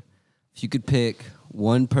before. If you could pick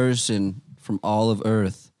one person from all of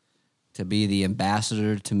Earth to be the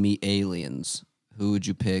ambassador to meet aliens, who would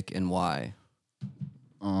you pick and why?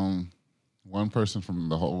 One person from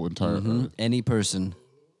the whole entire Earth. Any person,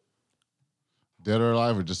 Dead or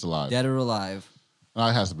alive, or just alive? dead or alive. No,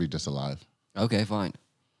 it has to be just alive. Okay, fine.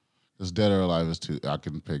 Because dead or alive is too. I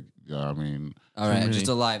can pick. I mean, All right, many. just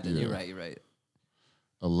alive then. Yeah. You're right.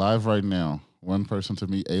 alive right now. One person to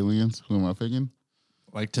meet aliens. Who am I picking?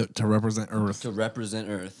 Like to represent Earth. To represent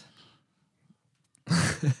Earth.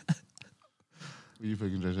 Who you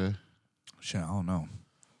picking, JJ? Shit, I don't know.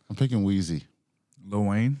 I'm picking Wheezy. Lil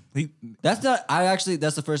Wayne. That's not.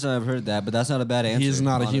 That's the first time I've heard that, but that's not a bad answer. He is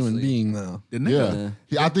not a human honestly. being, though. Didn't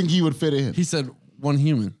Yeah, I think he would fit in. He said one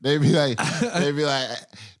human. They'd be like, he'd be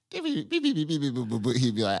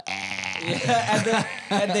like, ah. Yeah,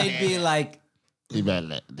 and they'd be like, He better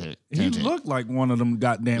let He looked like one of them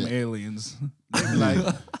goddamn aliens. They be like,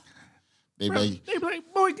 They be they be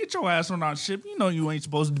like, boy, get your ass on our ship. You know you ain't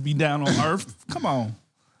supposed to be down on Earth. Come on.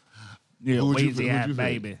 Yeah, Who would you Weezy pick? ass Who'd you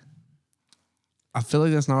pick? baby. I feel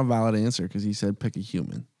like that's not a valid answer because he said pick a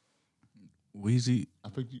human. Wheezy. I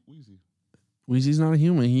picked Wheezy. Weezy's not a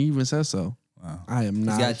human. He even says so. Wow. I am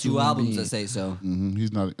not. he's a got two human albums being. that say so.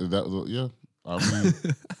 He's not. That was yeah. I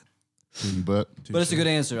mean, but But it's a good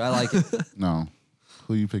answer. I like it. no.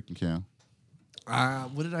 Who you picking, Cam?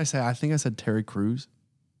 What did I say? I think I said Terry Crews.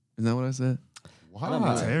 Isn't that what I said?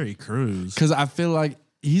 Why? Terry Crews. Because I feel like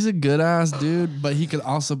he's a good ass dude, but he could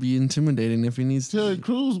also be intimidating if he needs to. Terry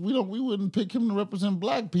Crews, we wouldn't pick him to represent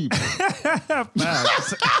black people.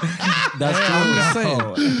 That's I'm just true. saying.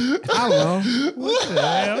 I don't know.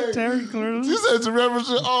 Damn, Terry Crews. You said to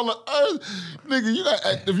represent all the earth, nigga. You got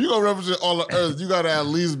if you gonna represent all the earth, you gotta at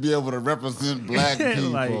least be able to represent black people.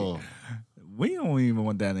 Like- We don't even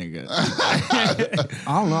want that nigga.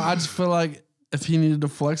 I don't know. I just feel like if he needed to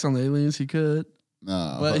flex on the aliens, he could.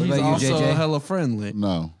 no, But What he's about you, also JJ? hella friendly.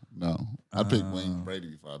 no. I picked Wayne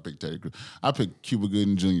Brady before I picked Terry Crews. I picked Cuba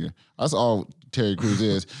Gooding Jr. That's all Terry Crews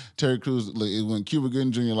is. Terry Crews, look, when Cuba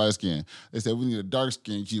Gooding Jr. light skin, they said we need a dark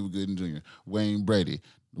skinned Cuba Gooding Jr. Wayne Brady.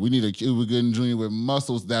 We need a Cuba Gooding Jr. with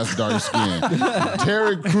muscles that's dark skin.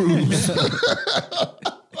 Terry Crews.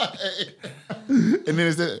 And then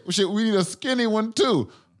it said, well, shit, we need a skinny one too.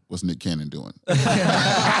 What's Nick Cannon doing?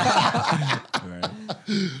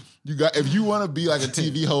 You got if you want to be like a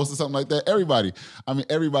TV host or something like that.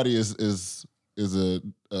 Everybody is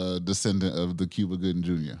a descendant of the Cuba Gooding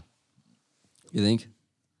Jr. You think?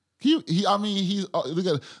 He's look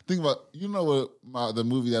at think about what the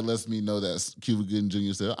movie that lets me know that Cuba Gooding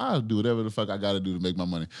Jr. said I'll do whatever the fuck I got to do to make my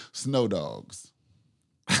money. Snow Dogs.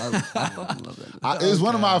 I fucking love that. It's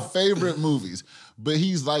one of my favorite movies. But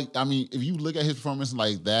he's like, if you look at his performance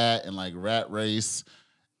like that and like Rat Race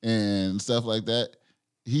and stuff like that,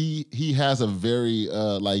 he has a very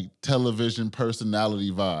like television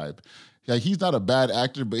personality vibe. Like he's not a bad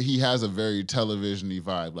actor, but he has a very television-y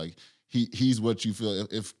vibe. Like he's what you feel.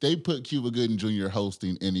 If they put Cuba Gooding Jr.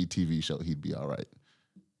 hosting any TV show, he'd be all right.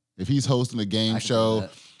 If he's hosting a game I can show,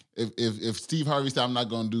 believe if Steve Harvey said I'm not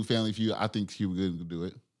going to do Family Feud, I think Cuba Gooding could do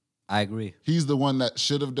it. I agree. He's the one that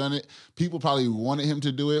should have done it. People probably wanted him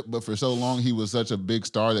to do it, but for so long he was such a big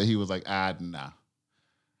star that he was like, nah.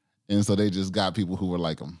 And so they just got people who were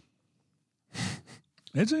like him.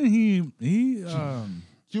 Isn't he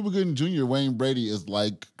Cuba Gooding Jr., Wayne Brady is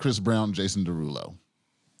like Chris Brown, Jason Derulo.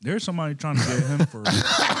 there's somebody trying to get him for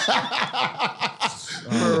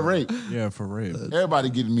For rape. yeah, for rape. Everybody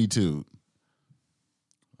getting me too.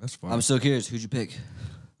 That's fine. I'm so curious. Who'd you pick?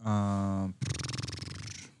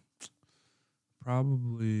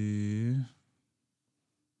 Probably You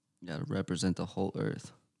gotta represent the whole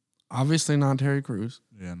Earth. Obviously not Terry Crews.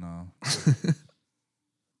 yeah, no.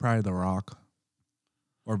 Probably The Rock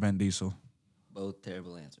or Vin Diesel. Both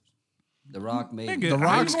terrible answers. The Rock made Nigga, The how you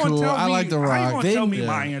Rock's gonna cool. tell I me- like The How Rock. you gonna tell me Vin-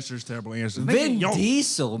 my yeah. answer's terrible answers? Vin Nigga, yo,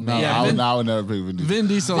 Diesel, No, man. I would never pick Vin Diesel. Vin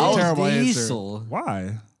Diesel is a Vin terrible answer. Diesel.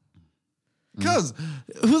 Why? Because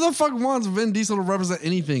who the fuck wants Vin Diesel to represent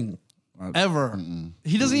anything ever?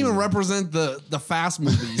 He doesn't even represent the Fast He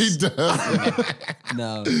movies. does.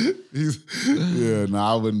 No.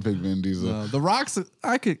 I wouldn't pick Vin Diesel. The Rock's.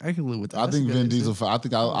 I could live with that. I That's a think good Vin answer. Diesel.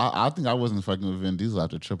 I think I wasn't fucking with Vin Diesel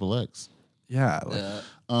after Triple X. Yeah.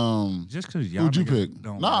 Like, Just because y'all Who'd you niggas pick?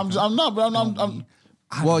 don't No, like I'm not, bro. I'm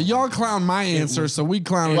well, y'all clown my answer, so we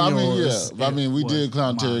clown well, I mean, yours. yeah. But I mean, we was did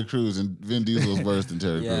clown mine. Terry Crews, and Vin Diesel was worse than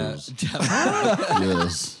Terry Yeah.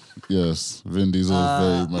 Crews. Yes. Vin Diesel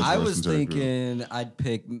was very much I worse was than Terry Crews. thinking I'd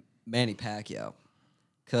pick Manny Pacquiao.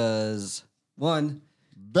 Because, one,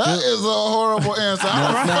 That is a horrible answer.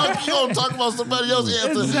 How the fuck you gonna talk about somebody else's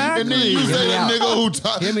answer and then you Exactly. say Hear that me nigga who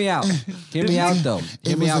talk? hear me out. Hear me out, though.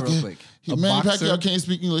 Hear me out real quick. Manny boxer? Pacquiao can't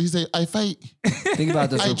speak English. He say, "I fight." Think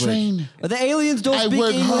about this I real quick. train. But the aliens don't I speak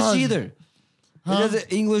work English hard. either. It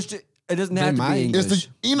doesn't English. It doesn't have to might. be English. It's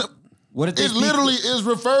the What if they it speak, literally is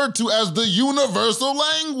referred to as the universal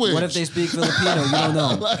language. What if they speak Filipino? You don't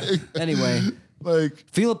know. like, Anyway, like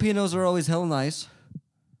Filipinos are always hella nice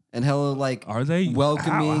and hella like Are they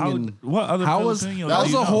welcoming How, and what other How was- Filipino that do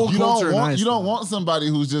was you a know? whole you culture don't want nice, you don't though. want somebody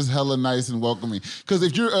who's just hella nice and welcoming. Because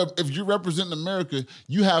if you're representing America,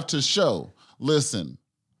 you have to show. Listen,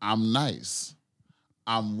 I'm nice.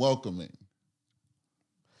 I'm welcoming.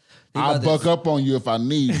 Think I'll about buck this. up on you if I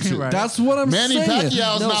need to. Right. That's what I'm Manny saying.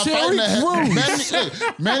 Pacquiao's No, not Terry fighting Crews.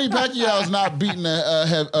 Manny Pacquiao's not beating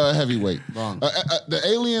a heavyweight. Wrong. The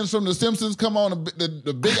aliens from The Simpsons come on,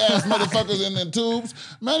 the big ass motherfuckers in the tubes.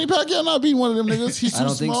 Manny Pacquiao not beating one of them niggas. He's too I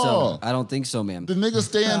don't think small. so. I don't think so, man. The nigga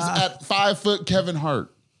stands at 5 foot Kevin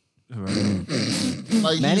Hart.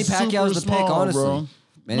 Like Manny he's Pacquiao's super the pick, small, honestly. bro.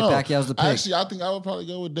 Manny Pacquiao's the pick. Actually, I think I would probably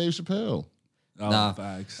go with Dave Chappelle. Oh, Nah.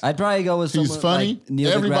 facts. I'd probably go with someone He's funny. like Neil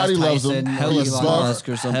Everybody deGrasse loves him. Tyson, Hella Elon smart. Musk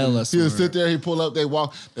or something. Hella He'll smart. sit there, he pull up, they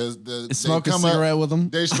walk. They Smoke a come up, cigarette with him.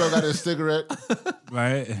 They stroke out his cigarette.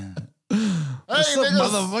 Right? Hey, What's up,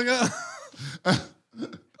 niggas.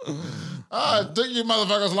 motherfucker? Took you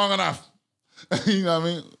motherfuckers long enough. You know what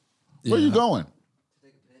I mean? Where you going?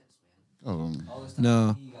 Oh,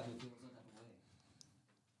 No.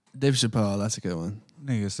 Dave Chappelle, that's a good one.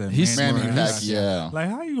 Nigga said He's Manny Manny smart. Pacquiao. Like,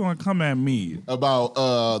 how you gonna come at me?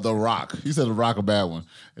 About The Rock. He said The Rock a bad one.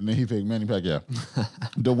 And then he picked Manny Pacquiao.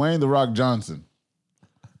 Dwayne The Rock Johnson.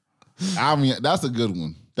 I mean, that's a good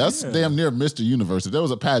one. That's damn near Mr. Universe. If there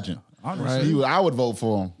was a pageant, Honestly, I would vote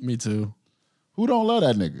for him. Me too. Who don't love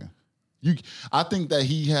that nigga? I think that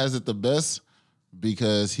he has it the best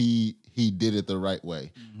because he did it the right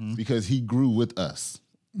way. Because he grew with us.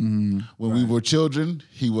 When we were children,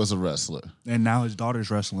 he was a wrestler. and now his daughter's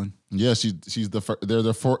wrestling. Yeah, she's they're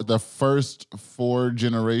the first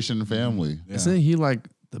 4-generation family. Yeah. Isn't he like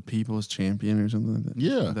the people's champion or something like that?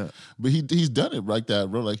 Yeah, Like that. but he's done it like that,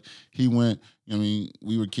 bro. Like he went. I mean,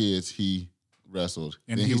 we were kids. He wrestled,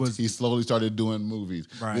 And then he he slowly started doing movies.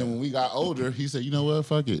 Right. Then when we got older, he said, "You know what?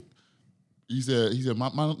 Fuck it." He said,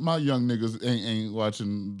 my young niggas ain't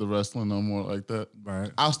watching the wrestling no more like that.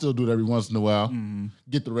 Right. I'll still do it every once in a while,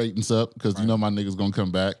 get the ratings up because you know my niggas gonna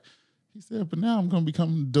come back. He said, but now I'm gonna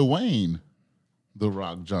become Dwayne The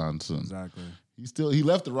Rock Johnson. Exactly. He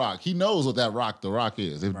left The Rock. He knows what The Rock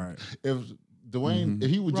is. If Right. if Dwayne, if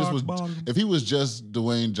he would Rock bottom. if he was just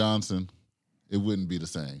Dwayne Johnson, it wouldn't be the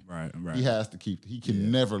same. Right. Right. He has to keep. He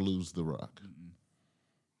can never lose The Rock.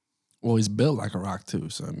 Well, he's built like a rock too,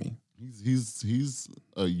 so I mean. He's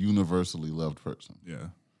a universally loved person. Yeah.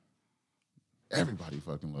 Everybody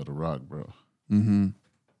fucking love The Rock, bro. Mm-hmm.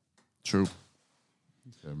 True.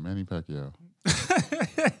 Yeah, Manny Pacquiao.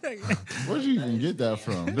 Where'd you even get that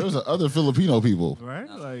from? There's other Filipino people. Right.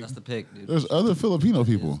 Like That's the pick, dude. There's other Filipino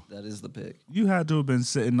people. That is the pick. you had to have been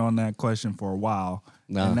sitting on that question for a while,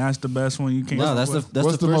 No. and that's the best one you came. No, up that's with. the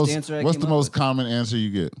first most answer I What's came the up most with. common answer you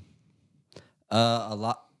get?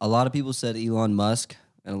 A lot of people said Elon Musk,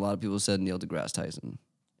 and a lot of people said Neil deGrasse Tyson.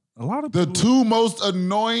 a lot of The people, two most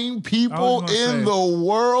annoying people gonna in say- the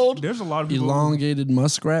world. There's a lot of people. Elongated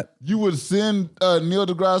muskrat. You would send Neil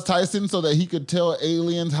deGrasse Tyson so that he could tell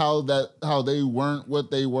aliens how they weren't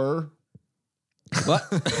what they were.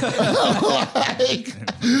 What?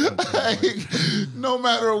 like, no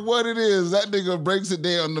matter what it is, that nigga breaks it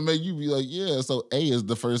down to make you be like, yeah, so A is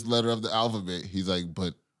the first letter of the alphabet. He's like,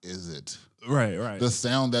 but is it? Right. Right. The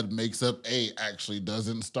sound that makes up A actually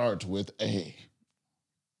doesn't start with A.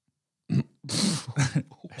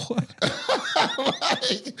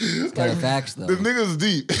 It's kind of facts, though. The nigga's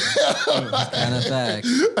deep. Kind of facts.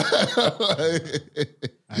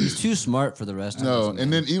 He's too smart for the rest of us. No, man.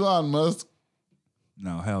 and then Elon Musk.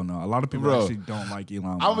 no, hell no. A lot of people Bro, actually don't like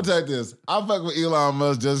Elon. I'm gonna Musk. tell you this. I fuck with Elon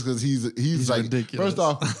Musk just because he's like ridiculous. First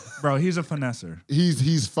off, Bro, he's a finesser.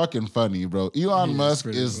 he's fucking funny, bro. Elon Musk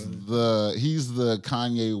pretty is he's the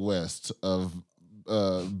Kanye West of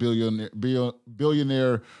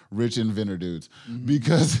billionaire rich inventor dudes.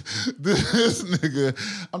 Because this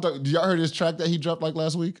nigga, I'm talking. Y'all heard his track that he dropped like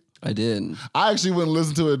last week? I did. I actually went and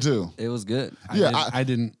listened to it too. It was good. Yeah, I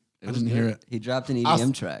didn't. was didn't hear good. it. He dropped an I-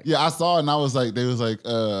 EDM track. Yeah, I saw it and I was like, they was like,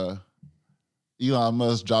 Elon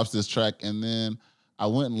Musk drops this track, and then I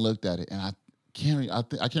went and looked at it, and I can't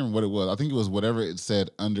remember what it was. I think it was whatever it said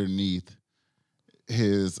underneath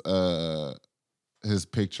his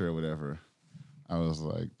picture or whatever. I was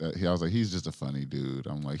like, he's just a funny dude.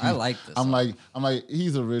 I'm like, I like this I'm song. like,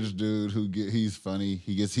 he's a rich dude he's funny.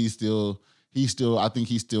 He's still, I think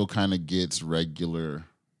he still kind of gets regular,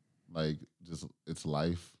 like just it's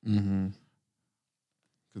life. Mm-hmm.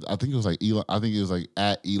 Cause I think it was like Elon. I think it was like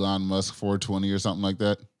at Elon Musk 420 or something like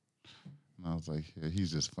that. And I was like, yeah,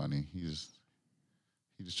 he's just funny. He's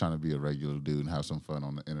just trying to be a regular dude and have some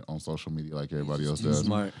fun on social media like everybody else does.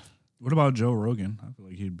 Smart. What about Joe Rogan? I feel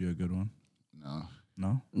like he'd be a good one. No,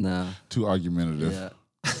 No? No. too argumentative. Yeah.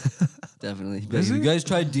 Definitely. Is You he? guys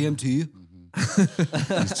tried DMT?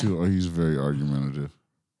 He's very argumentative.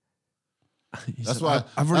 That's why.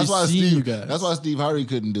 I've already that's why seen Steve. you guys. That's why Steve Harvey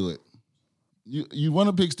couldn't do it. You want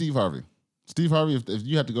to pick Steve Harvey? Steve Harvey. If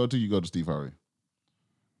you have to go to, you go to Steve Harvey.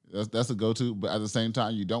 That's a go-to. But at the same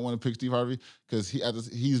time, you don't want to pick Steve Harvey because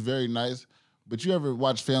he's very nice. But you ever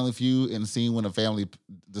watch Family Feud and seen when a family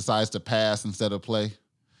decides to pass instead of play?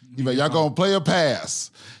 He's like, y'all gonna play or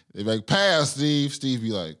pass? They like, pass, Steve. Steve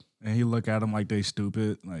be like, And he look at them like they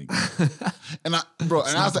stupid. Like, and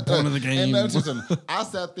I said, point of the game. And listen, I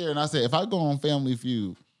sat there and I said, if I go on Family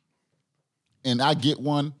Feud and I get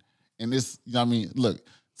one, and this, you know what I mean? Look,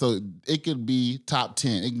 so it could be top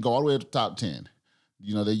 10. It can go all the way up to top 10.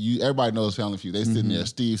 You know, everybody knows Family Feud. They sitting there.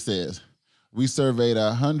 Steve says, we surveyed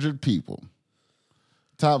 100 people.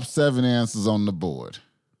 Top 7 answers on the board.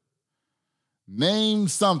 Name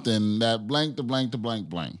something that blank to blank to blank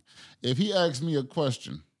blank. If he asks me a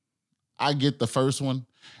question, I get the first one,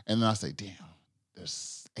 and then I say, damn,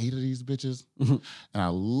 there's 8 of these bitches. And I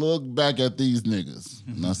look back at these niggas,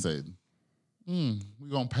 and I say, we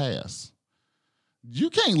gonna pass.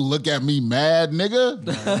 You can't look at me mad, nigga.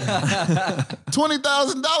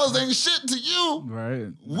 $20,000 ain't shit to you. right?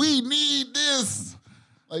 We need this.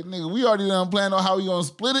 Like, nigga, we already done planned on how we gonna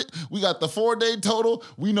split it. We got the 4-day total.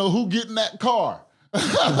 We know who getting that car.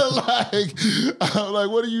 like,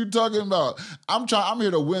 what are you talking about? I'm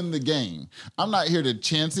here to win the game. I'm not here to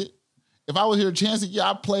chance it. If I was here to chance it, yeah,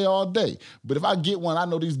 I'd play all day. But if I get one, I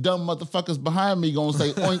know these dumb motherfuckers behind me gonna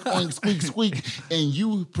say oink, oink, squeak, squeak. And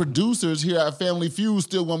you producers here at Family Feud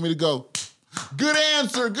still want me to go, good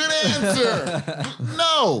answer, good answer.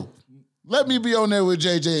 No. Let me be on there with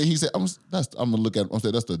JJ. And he said, I'm gonna look at him and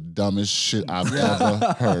say, that's the dumbest shit I've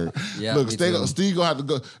ever heard. Yeah, Look, me too. Steve gonna have to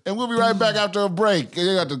go. And we'll be right back after a break.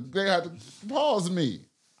 They have to pause me.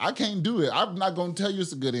 I can't do it. I'm not gonna tell you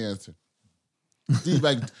it's a good answer. Steve,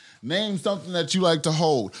 like, name something that you like to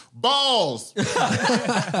hold. Balls.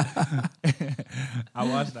 I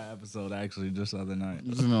watched that episode actually just the other night.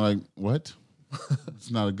 You know, like, what?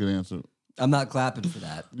 It's not a good answer. I'm not clapping for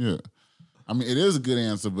that. Yeah. I mean, it is a good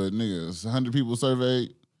answer, but niggas, 100 people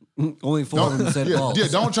surveyed. Only 4 of them said balls. Yeah,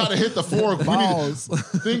 don't try to hit the 4. Balls.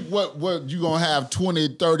 Think what you gonna have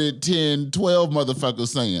 20, 30, 10, 12 motherfuckers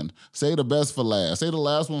saying. Say the best for last. Say the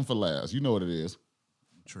last one for last. You know what it is.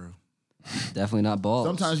 True. Definitely not balls.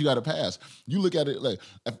 Sometimes you gotta pass. You look at it like,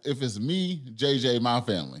 if it's me, JJ, my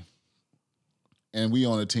family, and we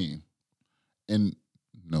on a team, and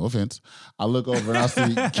no offense, I look over and I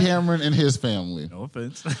see Cameron and his family. No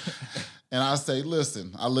offense. And I say,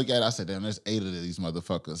 listen, I look at it, I say, damn, there's 8 of these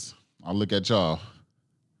motherfuckers. I look at y'all.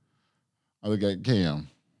 I look at Cam.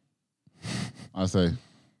 I say,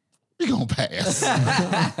 we gonna pass.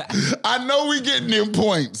 I know we getting them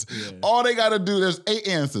points. Yeah. All they gotta do, there's 8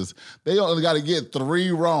 answers. They only gotta get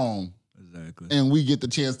 3 wrong. Exactly. And we get the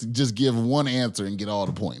chance to just give 1 answer and get all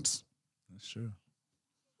the points. That's true.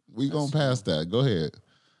 We gonna pass that. Go ahead.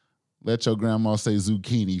 Let your grandma say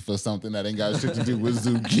zucchini for something that ain't got shit to do with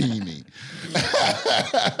zucchini.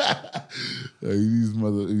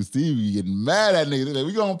 Like, Steve, you getting mad at niggas. Like,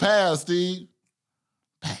 we gonna pass, Steve.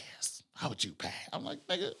 Pass. How would you pass? I'm like,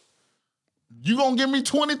 nigga, you gonna give me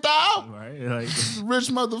 20,000? Right? Like, Rich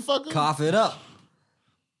motherfucker. Cough it up.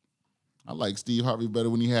 I like Steve Harvey better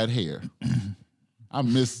when he had hair. I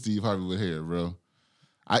miss Steve Harvey with hair, bro.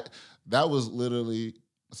 That was literally.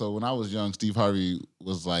 So when I was young, Steve Harvey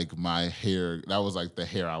was like my hair. That was like the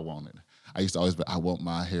hair I wanted. I used to always be, I want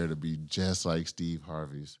my hair to be just like Steve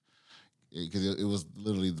Harvey's. Because it was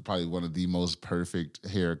literally probably one of the most perfect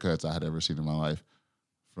haircuts I had ever seen in my life.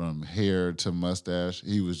 From hair to mustache,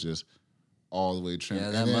 he was just all the way trimmed.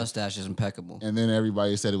 Yeah, that mustache is impeccable. And then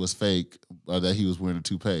everybody said it was fake, or that he was wearing a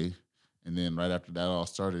toupee. And then right after that all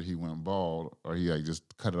started, he went bald, or he like just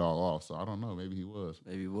cut it all off. So I don't know. Maybe he was.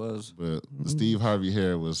 Maybe it was. But the Steve Harvey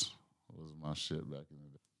hair was my shit back in the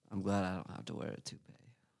day. I'm glad I don't have to wear a toupee.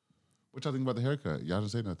 What y'all think about the haircut? Y'all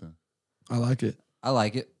didn't say nothing. I like it. I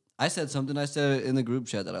like it. I said something. I said it in the group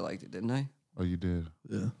chat that I liked it, didn't I? Oh, you did.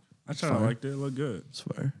 Yeah, I tried to like that. It looked good. it's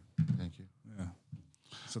fire. Thank you. Yeah.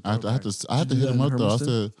 It's a I had throwback. to hit do that him in up though. I Hermiston?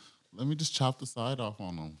 said, let me just chop the side off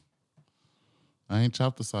on him. I ain't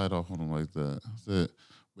chop the side off on him like that. I said,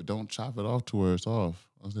 but don't chop it off to where it's off.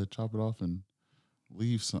 I said, chop it off and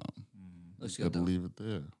leave something. Looks You good, gotta though. leave it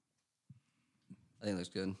there. I think it looks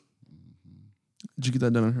good. Did you get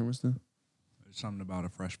that done in Hermiston? There's something about a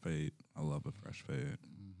fresh fade. I love a fresh fade.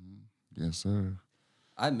 Yes, sir.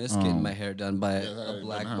 I miss getting my hair done by I a ain't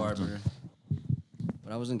black done mine, too. barber.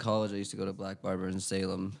 When I was in college, I used to go to Black Barber in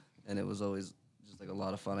Salem, and it was always just like a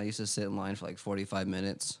lot of fun. I used to sit in line for like 45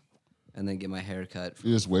 minutes and then get my hair cut. for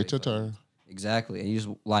You just wait your 45 turn. minutes. Exactly. And you just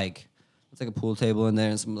like, it's like a pool table in there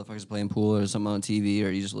and some motherfuckers playing pool or something on TV, or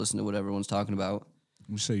you just listen to what everyone's talking about.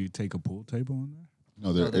 You say you take a pool table in there?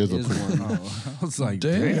 No, there there is a is pool. one. Oh, I was like,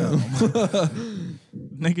 Damn. damn.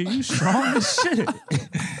 Nigga, you strong as shit.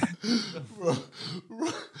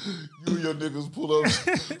 You and your niggas pull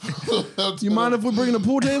up. You mind if we bring the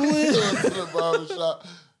pool table in? to the barbershop?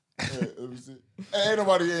 Hey, let me see. Hey, ain't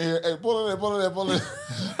nobody in here. Hey, pull it in, pull it in, pull it in.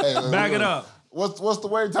 Hey, Back it up. What's the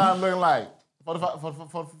wait time looking like? 45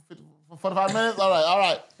 minutes? All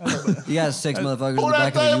right. You got 6 motherfuckers in Pull the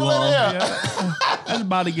that back of the table in U-Haul. here. That's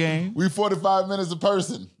body game. We 45 minutes a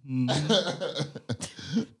person. You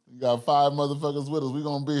got 5 motherfuckers with us. We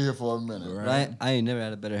gonna be here for a minute. Right? I ain't never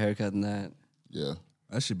had a better haircut than that. Yeah.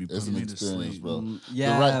 That should be It's putting an me to experience, sleep. bro.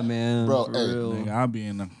 Yeah, You're right. man. Bro, for hey, real. Nigga, I'll be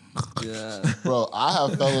in the Yeah. Bro, I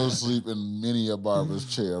have fell asleep in many a barber's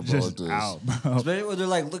chair, bro. just this. out, bro. Especially when they're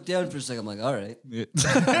like, look down for a second. I'm like, all right.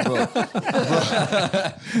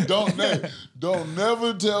 Don't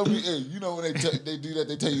never tell me. Hey, you know when they do that,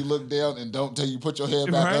 they tell you look down and don't tell you put your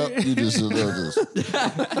head back Right? up. You just do this.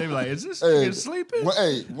 They be like, is this Hey, nigga sleeping?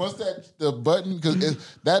 Once the button, because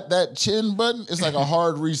that chin button, it's like a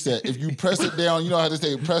hard reset. If you press it down, you know how they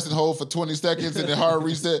say press and hold for 20 seconds and then hard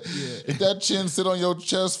reset. If that chin sit on your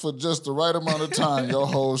chest for just the right amount of time, your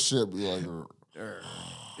whole shit be like,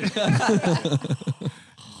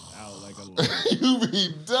 Out like a little, you be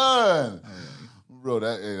done. Bro,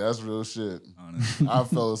 that's real shit. honestly, I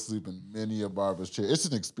fell asleep in many a barber's chair. It's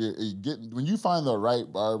an experience. When you find the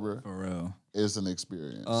right barber, for real. it's an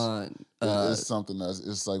experience. It's something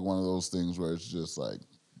it's like one of those things where it's just like,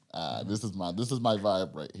 this is my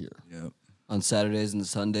vibe right here. Yep. On Saturdays and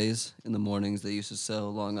Sundays in the mornings, they used to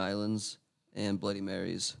sell Long Islands and Bloody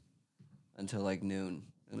Marys until like noon.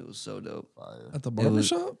 And it was so dope. Fire. At the barber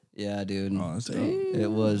shop? Yeah, dude. Oh, that's dope. It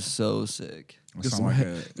was so sick. That Get sound some,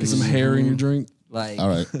 like get some hair in your drink. Like, All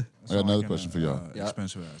right, I sound got another like question an, for y'all. Yeah.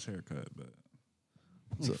 Expensive ass haircut, but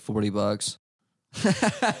like $40.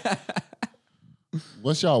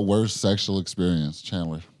 What's y'all worst sexual experience,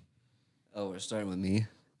 Chandler? Oh, we're starting with me.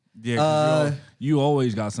 yeah, 'cause you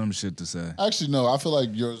always got some shit to say. Actually, no. I feel like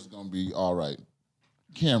yours is gonna be all right.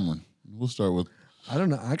 Cameron, we'll start with I don't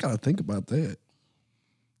know. I gotta think about that.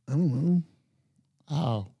 I don't know.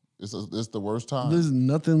 how it's the worst time. There's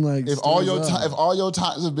nothing like If all stands your out. if all your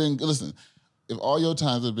times have been if all your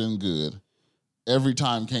times have been good, every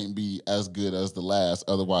time can't be as good as the last.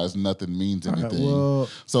 Otherwise, nothing means All right, anything. well,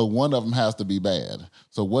 So one of them has to be bad.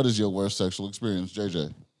 So what is your worst sexual experience,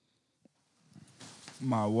 JJ?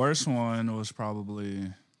 My worst one was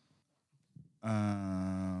probably,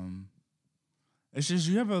 it's just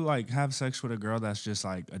you ever like have sex with a girl that's just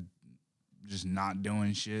like just not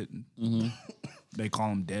doing shit. They call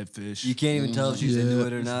them dead fish. You can't even tell if she's into Yeah.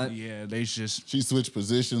 it or not. Yeah, they just She switched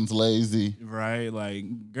positions, lazy. right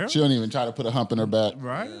like girl. She don't even try to put a hump in her back.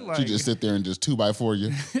 Right, like She just sit there and just 2x4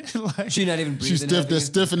 you. like, She's not even She breathing. heavy.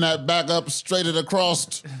 stiffen that back up, straight it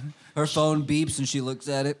across. Her phone beeps and she looks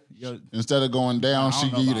at it. yo, Instead of going down, I she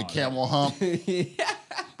don't give know you the about camel hump.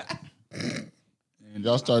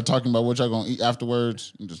 Y'all start talking about what y'all gonna eat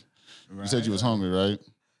afterwards. You said you was hungry, right?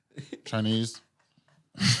 Chinese.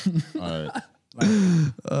 All right.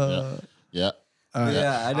 Yeah.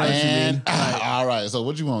 Yeah, I know what you mean. And all right. So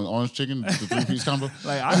what you want? Orange chicken, the 3-piece combo.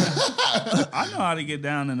 like I know how to get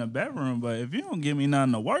down in the bedroom, but if you don't give me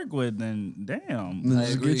nothing to work with, then damn, then I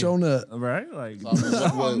just agree. get your nut. right? Like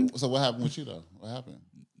So what happened with you though? What happened?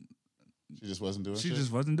 She just wasn't doing she shit?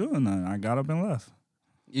 just wasn't doing nothing. I got up and left.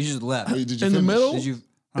 You just left. Wait, did you In the finish? middle? Did you?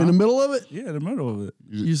 In the middle of it? Yeah, in the middle of it.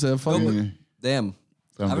 You said fuck Yeah. it. Damn.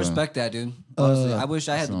 I'm I done. respect that, dude. Honestly, Uh, I wish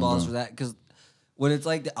I had the so I'm balls done. for that because when it's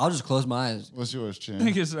like, I'll just close my eyes. What's yours, Chin?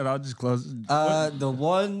 Nigga said I'll just close. The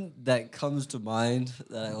one that comes to mind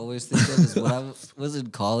that I always think of is when I was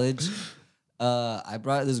in college. I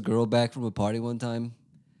brought this girl back from a party one time,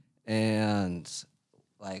 and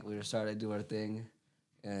Like we were starting to do our thing,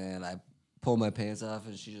 and I pull my pants off,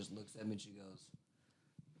 and she just looks at me and she goes,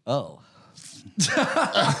 "Oh." Just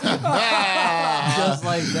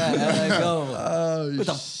like that. And I go, what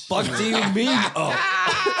the fuck do you mean? Oh.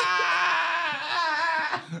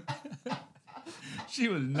 She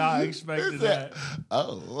was not expecting that.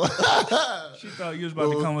 Oh. She thought you was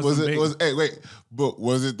about to come with was some it? big... Hey, wait. But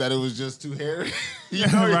was it that it was just too hairy? You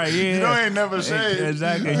know, right, yeah. You know, he ain't never shaved.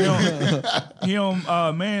 Exactly. He don't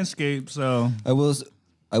manscape, so... I will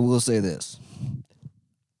say this.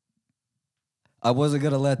 I wasn't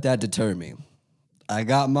going to let that deter me. I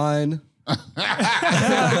got mine.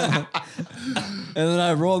 And then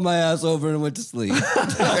I rolled my ass over and went to sleep. He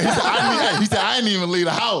said, I didn't even leave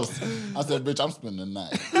the house. I said, bitch, I'm spending the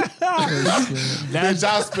night. Bitch,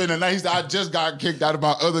 I spend the night. He said, I just got kicked out of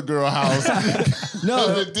my other girl house.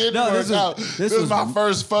 No, it didn't work out. This was my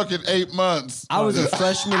first fucking 8 months. I was a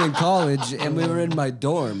freshman in college, and we were in my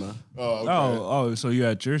dorm. Oh, okay. Oh, so you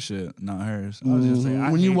had your shit, not hers. I was just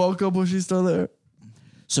saying, When you woke up, was she still there?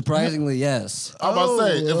 Surprisingly, yes. I'm about to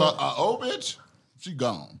say, if a old bitch, she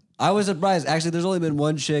gone. I was surprised. Actually, there's only been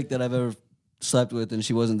one chick that I've ever slept with, and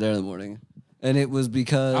she wasn't there in the morning. And it was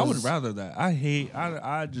because I would rather that. I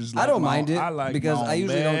just. I don't mind it I like because my own I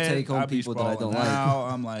usually don't bed. take home I be people that I don't sprawling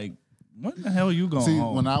out. I'm like, when the hell you going See,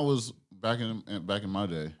 home? when I was back in my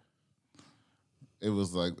day, it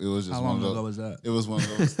was just How one long of those, ago was that? It was one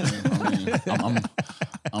of those things. I mean,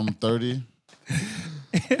 I'm 30.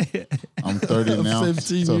 I'm 30 now.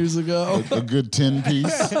 15 so years ago. A good 10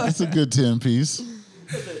 piece. It's a good 10 piece.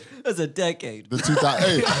 That's a decade. The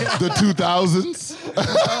 2000s.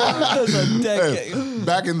 That's a decade. Hey,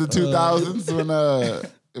 back in the 2000s when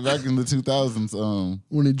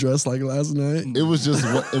When he dressed like last night. it was just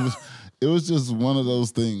it was just one of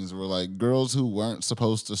those things where like girls who weren't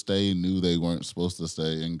supposed to stay knew they weren't supposed to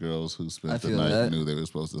stay, and girls who I spent the feel night that. knew they were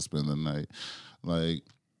supposed to spend the night. Like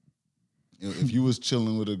if you was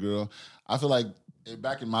chilling with a girl, I feel like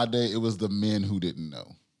back in my day it was the men who didn't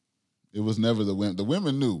know. It was never the women. The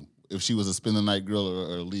women knew if she was a spend the night girl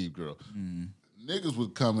or a leave girl. Niggas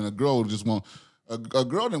would come and a girl would just want a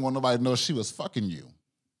girl didn't want nobody to know she was fucking you.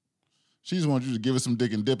 She just wanted you to give her some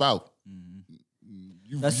dick and dip out.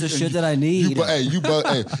 That's the shit that I need.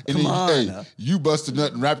 You bust a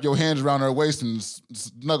nut and wrap your hands around her waist and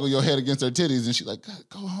snuggle your head against her titties, and she's like,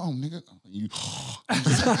 "Go home, nigga."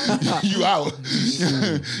 You out.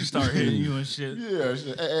 She start hitting you and shit. Yeah.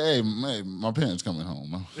 Hey, my parents coming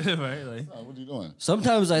home. Right, like, What are you doing?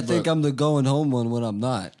 Sometimes I think I'm the going home one when I'm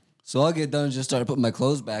not. So I'll get done and just start putting my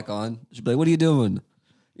clothes back on. She'll be like, "What are you doing?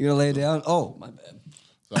 You gonna lay down?" Oh, my bad.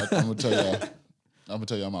 So I'm gonna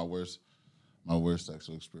tell y'all my worst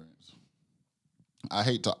sexual experience. I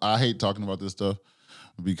hate talking about this stuff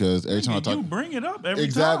because every time I talk, you bring it up every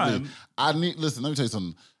exactly. time. Listen. Let me tell you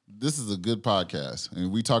something. This is a good podcast, and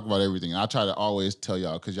we talk about everything. And I try to always tell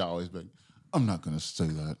y'all because y'all always be like, "I'm not gonna say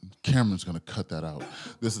that. Cameron's gonna cut that out."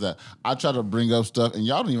 This is that. I try to bring up stuff, and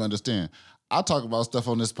y'all don't even understand. I talk about stuff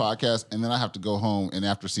on this podcast, and then I have to go home, and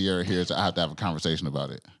after Sierra hears, I have to have a conversation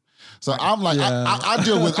about it. So I'm like, I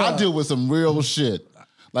deal with some real shit.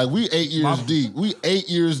 Like we 8 years deep. We 8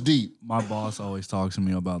 years deep. My boss always talks to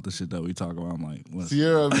me about the shit that we talk about. I'm like, what?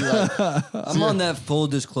 Sierra be like, I'm on that full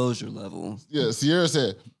disclosure level. yeah. Sierra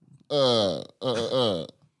said, so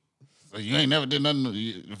you ain't never did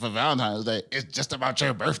nothing for Valentine's Day. It's just about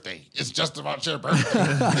your birthday. It's just about your birthday.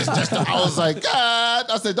 I was like, God.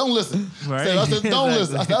 I said, don't listen. Right? I said, don't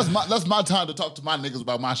listen. I said, that's my time to talk to my niggas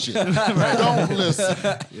about my shit. Don't listen.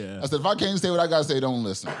 Yeah. I said, if I can't say what I gotta say, don't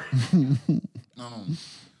listen.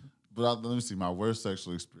 But let me see. My worst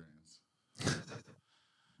sexual experience.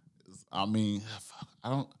 I mean,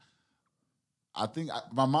 I think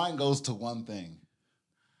my mind goes to one thing.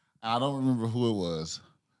 I don't remember who it was.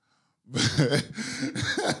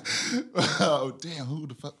 Oh damn! Who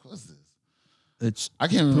the fuck was this? It's I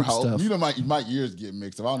can't remember poop how. stuff. You know, my years get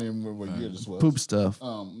mixed up. I don't even remember what year this was. Poop stuff.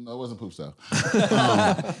 No, it wasn't poop stuff.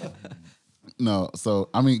 No, so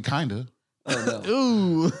I mean, kinda. Oh, no.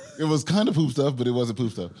 Ooh. It was kind of poop stuff, but it wasn't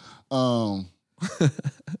poop stuff.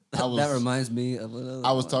 That reminds me of another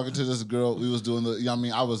I was one. talking to this girl. We was doing the. You know what I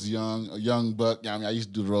mean, I was young, a young buck. You know what I mean, I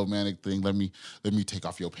used to do the romantic thing. Let me take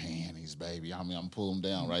off your panties, baby. You know what I mean, I'm pull them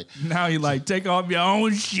down, right? Now you like, take off your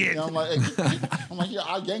own shit. You know, I'm like, yeah,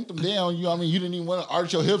 I yanked them down. You know what I mean, you didn't even want to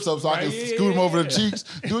arch your hips up so I can Right, scoot them over the yeah. cheeks.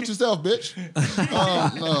 Do it yourself, bitch.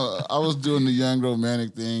 No, I was doing the young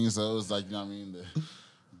romantic thing, so it was like, you know what I mean,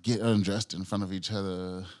 get undressed in front of each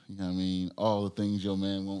other. You know what I mean? All the things your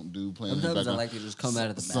man won't do. Playing in the Sometimes I background. like to just come out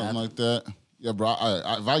of the Something bath. like that. Yeah, bro.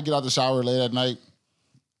 If I get out the shower late at night,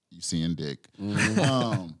 you seeing dick.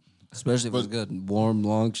 Especially if it's good, warm,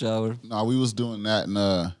 long shower. No, we was doing that, and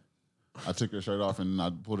I took her shirt off, and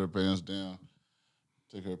I pulled her pants down,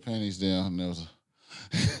 took her panties down, and there was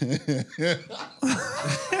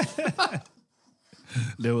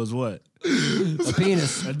There was what? A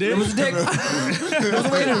penis. A dick? It was a dick.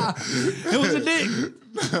 It was a dick.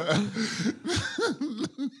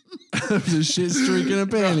 There's a shit streak in her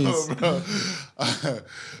panties.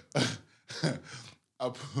 I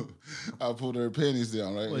pulled her panties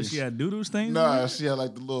down, right? What, she had doo-doo stains? Nah, she had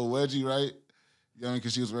like the little wedgie, right? You know what I mean?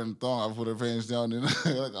 Because she was wearing a thong. I put her panties down and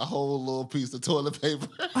like a whole little piece of toilet paper.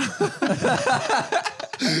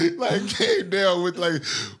 like came down with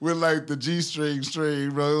the G-string,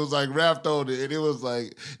 bro. It was like wrapped on it. And it wasn't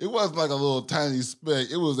like a little tiny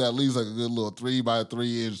speck. It was at least like a good little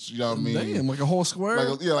 3x3 inch, you know what I mean? Damn, like a whole square?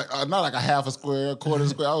 Not like a half a square, a quarter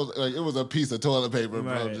square. I was like, it was a piece of toilet paper,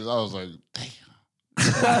 bro. Right. I was like, damn.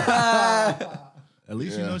 At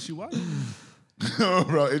least you know she was.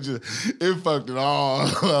 Bro, it fucked it all.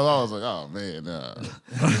 I was like, oh man, nah.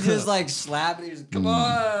 He just like slapped it. He's like, come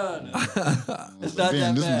on. It's not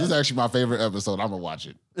Damn, that bad. this is actually my favorite episode. I'm gonna watch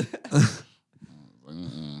it.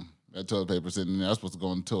 That toilet paper sitting there, that's supposed to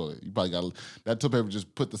go in the toilet. You probably got that toilet paper.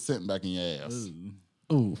 Just put the scent back in your ass.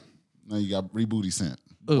 Ooh. Now you got rebooty scent,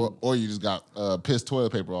 or you just got pissed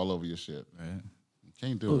toilet paper all over your shit. Right.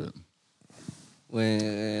 Can't do it.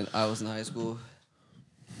 When I was in high school,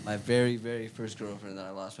 my very, very first girlfriend that I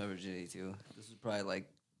lost my virginity to, this was probably like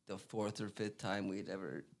the 4th or 5th time we'd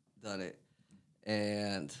ever done it.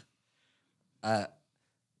 And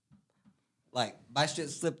my shit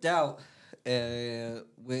slipped out and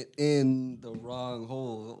went in the wrong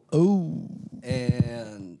hole. Ooh.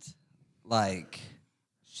 And like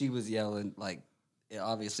she was yelling, like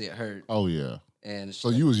obviously it hurt. Oh yeah. And So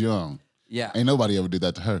you was young. yeah, Ain't nobody ever did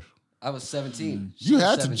that to her. I was 17. She You was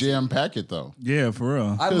had to 17. jam pack it though, Yeah, for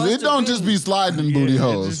real. I because must it have don't been- just be sliding in booty It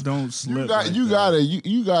holes. just don't slip. You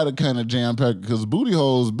gotta kind of jam pack because booty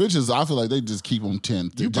holes, bitches. I feel like they just keep them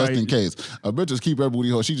 10 just probably- in case. A bitch just keep her booty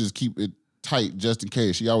hole. She just keep it tight just in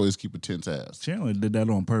case. She always keep a tense ass. Chandler did that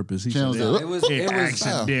on purpose. He Chandler said said, It was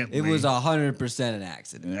accidentally. it was 100% an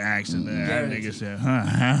accident. an accident. That Guaranteed. nigga said,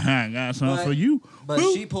 huh, got something for you. But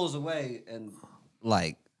Boop. she pulls away and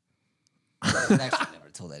like I actually never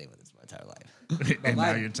told anyone this my entire life. But And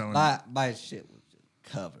now you're telling me. my shit was just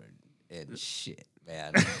covered in shit,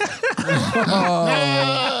 man.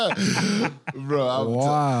 Bro,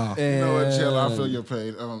 Wow. you know what, Chandler? I feel your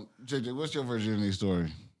pain. JJ, what's your virginity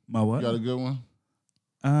story? My what? You got a good one?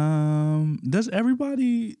 Does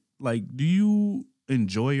everybody do you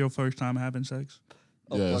enjoy your first time having sex?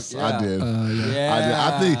 Yes, fuck yeah. I did.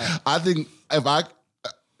 Yeah. I think if I,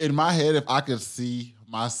 in my head, if I could see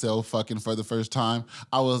myself fucking for the first time,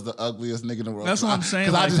 I was the ugliest nigga in the world. That's what I'm saying,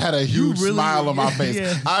 Because I just had a you huge really- smile on my face.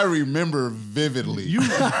 yeah. I remember vividly,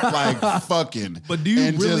 like fucking. But do you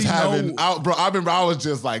and really just having, know- bro? I remember I was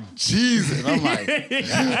just like, Jesus. I'm like, bro.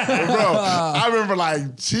 I remember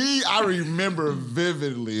like, gee. I remember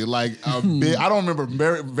vividly, like a bit. I don't remember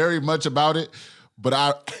very much about it. But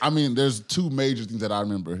I mean, there's two major things that I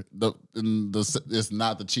remember. It's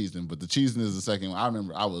not the cheesing, but the cheesing is the second one. I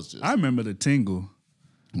remember I was just, I remember the tingle.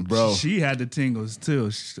 bro, She had the tingles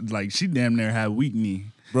too. She damn near had weak knee.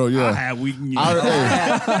 bro, yeah. I had weak knee. Hey,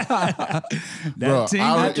 that bro, tingle.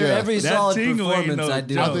 After yeah. every That solid tingle ain't performance, no I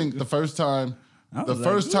do. joke. I think the first time was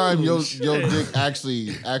like, your ooh, shit. dick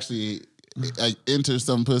actually like, enters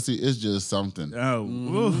some pussy, it's just something. Oh,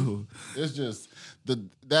 ooh. It's just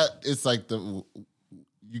it's like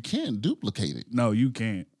you can't duplicate it. No, you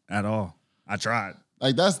can't at all. I tried.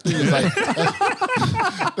 Like that's the thing. Is like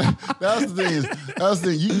that's the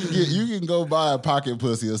thing. You can go buy a pocket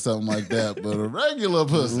pussy or something like that, but a regular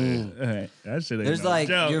pussy. Hey, that shit ain't There's no like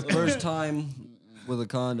joke. your first time with a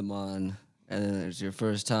condom on, and then there's your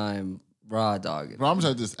first time raw dogging. Bro, I'm gonna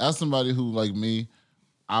tell you this. As somebody who like me,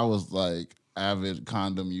 I was like avid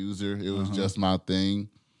condom user. It was just my thing.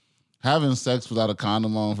 Having sex without a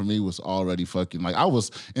condom on for me was already fucking like I was,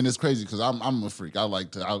 and it's crazy because I'm a freak. I like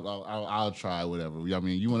to I'll try whatever. I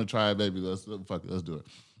mean, you want to try it, baby? Let's do it.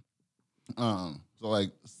 So like,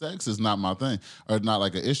 sex is not my thing, or not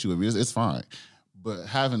like an issue with me. It's fine, but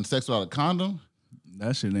having sex without a condom,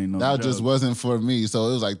 that shit ain't no that joke. just wasn't for me. So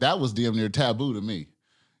it was like that was damn near taboo to me.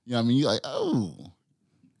 You know what I mean? You like, oh,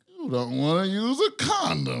 you don't want to use a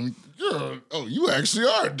condom. You actually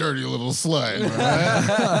are a dirty little slut.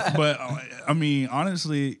 Right? But I mean,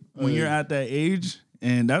 honestly, when you're at that age,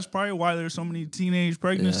 and that's probably why there's so many teenage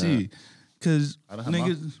pregnancy, because don't have my-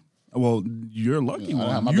 niggas. Well, you're a lucky I one.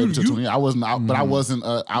 had my baby till 20. I wasn't out, but I wasn't.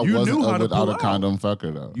 I You wasn't knew how to without pull a condom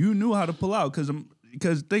fucker though. You knew how to pull out because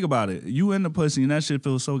because think about it. You in the pussy and that shit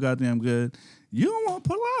feels so goddamn good. You don't want to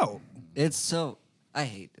pull out. It's so I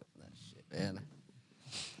hate doing that shit, man.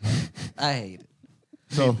 I hate it.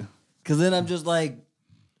 So Cause then I'm just like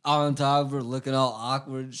on top of her, looking all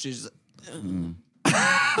awkward. She's So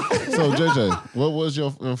JJ, what was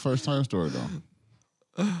your first time story though?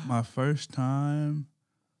 My first time,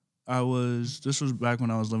 this was back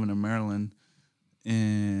when I was living in Maryland,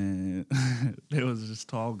 and there was this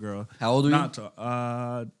tall girl. How old were you? Not tall.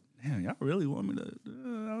 Damn, y'all really want me to?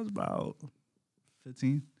 I was about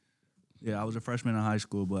 15. Yeah, I was a freshman in high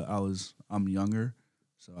school, but I'm younger,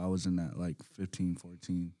 so I was in that like 15,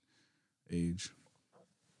 14 age.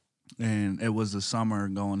 And it was the summer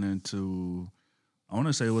going into, I want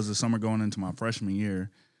to say it was the summer going into my freshman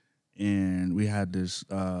year. And we had this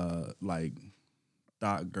like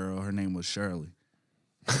thought girl. Her name was Shirley.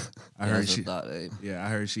 I heard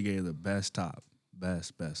she gave the best top,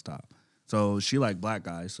 best top. So she liked black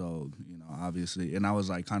guys. So obviously, and I was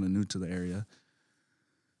like kind of new to the area.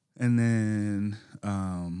 And then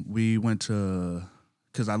we went to,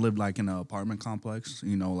 because I lived like in an apartment complex.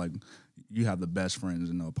 Like you have the best friends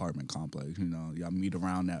in the apartment complex. Y'all meet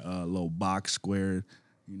around that little box square.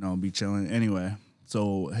 Be chilling. Anyway.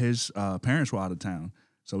 So his parents were out of town,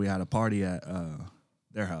 so we had a party at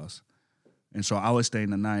their house, and so I was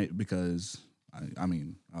staying the night because I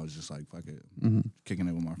was just like fuck it, kicking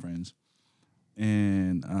it with my friends,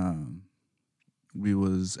 and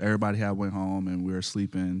everybody had went home and we were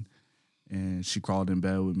sleeping, and she crawled in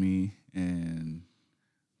bed with me, and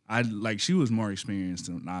she was more experienced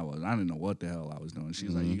than I was. I didn't know what the hell I was doing. She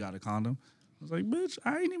was like, "You got a condom?" I was like, bitch,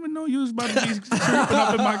 I ain't even know you was about to be creeping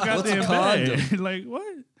up in my goddamn bed. Like,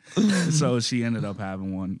 what? So she ended up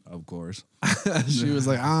having one, of course. She was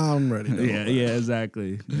like, I'm ready. Yeah,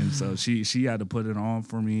 exactly. And so she had to put it on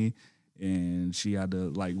for me, and she had to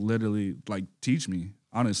literally teach me,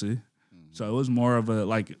 honestly. So it was more of a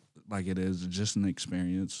like it is just an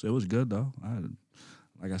experience. It was good though.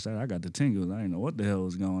 Like I said, I got the tingles. I didn't know what the hell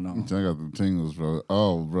was going on. I got the tingles, bro.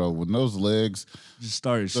 Oh, bro, when those legs just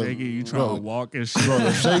started shaking, you trying to walk and shit. Bro,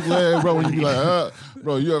 the shake leg, bro, when you be like,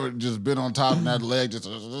 bro, you ever just been on top and that leg just,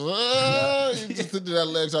 you just do that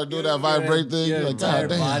leg start doing that vibrate thing? Your You're like, entire God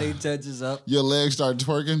damn. body tenses up. Your legs start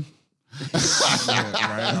twerking.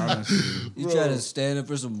 Right, honestly. You try to stand up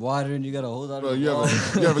for some water and you gotta hold on Bro, to the you wall.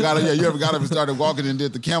 ever got up and started walking and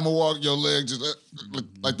did the camel walk? Your leg just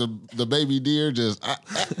like the baby deer just.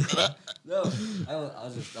 No,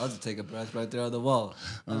 I'll just take a breath right there on the wall.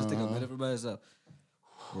 I'll just take a minute for myself.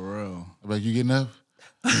 For real. Like, you getting up?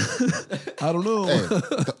 I don't know. Hey,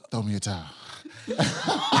 throw me a towel.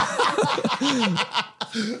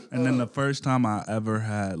 And then the first time I ever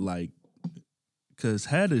had because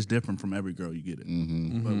head is different from every girl you get it.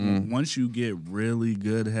 But once you get really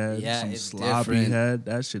good head, some it's sloppy different. head,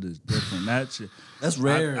 that shit is different. That shit, That's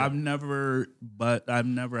rare. I've never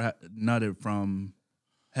nutted from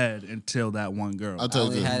head until that one girl. I'll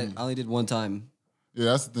tell you this. I only did one time. Yeah,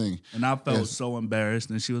 that's the thing. And I felt so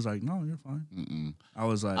embarrassed. And she was like, "No, you're fine." I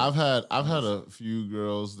was like, I've had a few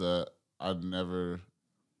girls that I never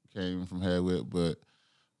came from head with, but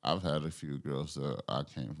I've had a few girls that I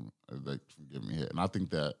came from giving me head, and I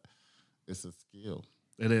think that it's a skill.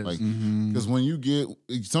 it is. Because when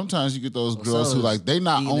sometimes you get those girls who they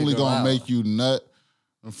not eating the only girl gonna out. make you nut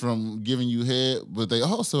from giving you head, but they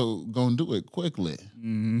also gonna do it quickly. They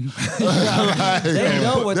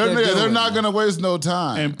know what they're They're doing. not gonna waste no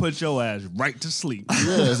time. And put your ass right to sleep.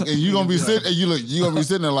 Yes, and you gonna be sitting, and you gonna be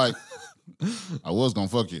sitting there like, I was gonna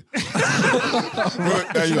fuck you. Now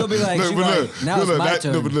She gonna be like, now it's my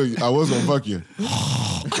turn. But look, I was gonna fuck you.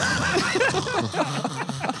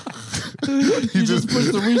 You just push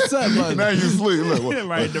the reset button. Now you sleep. Look,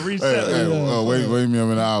 Right, the reset. wait a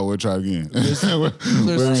minute, hour. We'll try again. There's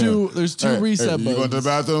two reset You going to the buttons.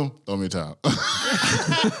 bathroom? Throw me a towel.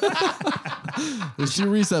 There's two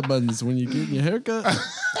reset buttons when you get your haircut.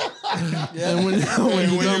 And when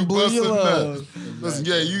When you done blew bust your a load. nut. Listen,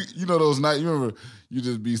 you know those nights. You remember you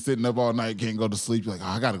just be sitting up all night, can't go to sleep. You're like,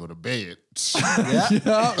 I gotta go to bed. Yeah.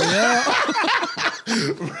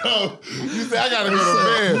 Bro, you say I gotta go to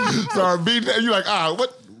bed. So I'm beating that. You're like,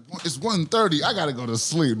 what? It's 1:30. I gotta go to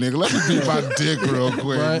sleep, nigga. Let me beat my dick real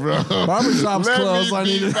quick, Right. bro. Barbershop's Let closed. me I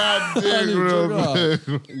need beat to- my I dick need to real jerk off. quick.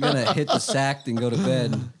 You're gonna hit the sack and go to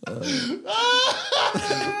bed.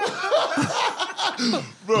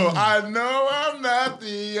 Bro, I know I'm not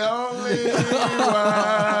the only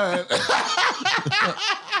one.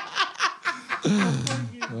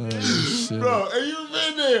 Bro, and you've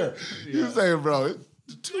been there. You say, bro,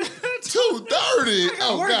 2:30.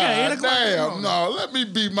 Oh work at 8 god, o'clock in the damn! morning. No, let me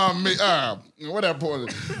beat my what that porn,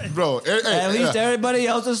 bro. At least everybody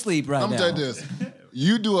else is asleep right I'm now. tell you this: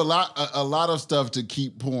 you do a lot of stuff to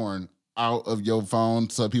keep porn out of your phone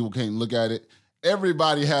so people can't look at it.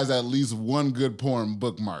 Everybody has at least one good porn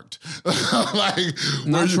bookmarked. Like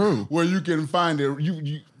Not true. Where you can find it.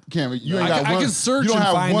 You can't. You ain't I got can, one. I can search you don't and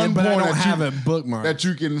have find one it, but I porn don't that have you, it bookmarked. that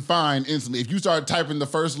you can find instantly. If you start typing the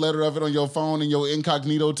first letter of it on your phone in your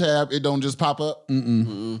incognito tab, it don't just pop up.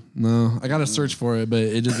 No, I gotta search for it, but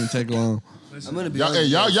it doesn't take long. I'm gonna be Y'all,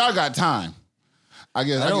 honest. y'all got time. I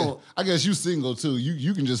don't- guess you single too.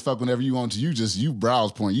 You can just fuck whenever you want to. You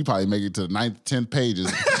browse porn. You probably make it to the 9th, 10th pages.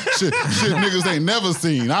 shit niggas ain't never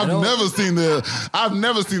seen. I've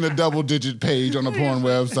never seen a double-digit page on a porn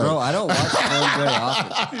website. Bro, I don't watch porn very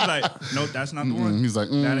often. He's like, nope, that's not the one. He's like,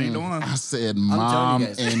 that ain't the one. I said telling mom you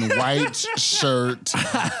guys. in white shirt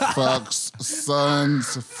fucks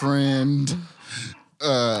son's friend.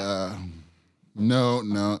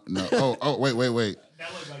 No. Oh, wait.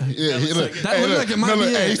 Yeah, he look, That looked like it might be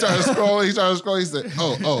Hey, it. he started scrolling. He said,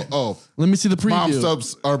 "Oh, Let me see the mom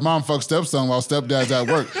preview. mom fucks stepson while stepdad's at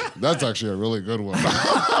work." That's actually a really good one.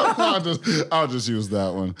 I'll just use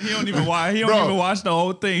that one. He don't even watch. He don't Bro. even watch the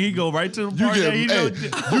whole thing. He go right to the You part that he know.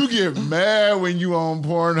 you get mad when you on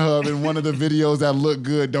Pornhub and one of the videos that look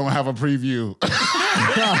good don't have a preview.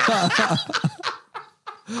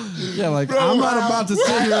 Yeah, like I'm not about to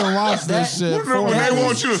sit here and watch this shit. when for they you.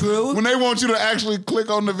 want you, true. when they want you to actually click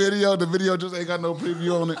on the video just ain't got no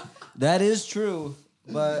preview on it. That is true,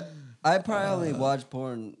 but I probably only watch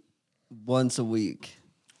porn once a week,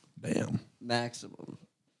 Damn. maximum.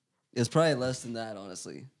 It's probably less than that,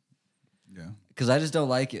 honestly, Yeah. because I just don't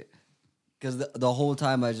like it. Because the whole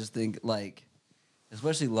time I just think like,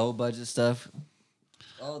 especially low budget stuff.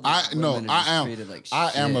 all these women are just treated like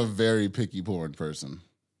I am a shit. very picky porn person.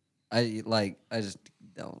 I just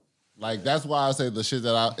don't. Like that's why I say the shit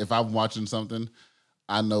that if I'm watching something,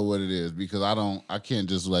 I know what it is because I can't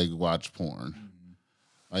just like watch porn.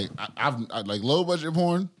 Like I like low budget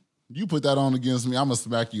porn. You put that on against me, I'm gonna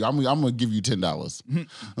smack you. I'm gonna give you $10.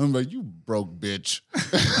 I'm like, you broke bitch.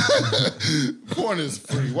 Porn is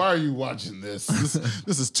free. Why are you watching this?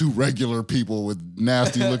 This is two regular people with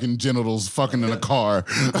nasty looking genitals fucking in a car.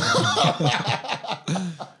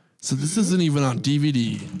 So this isn't even on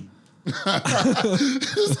DVD.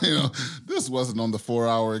 This wasn't on the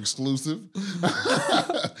 4-hour exclusive.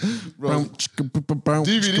 Bro,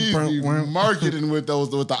 DVDs be marketing with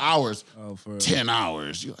the hours. Oh, for 10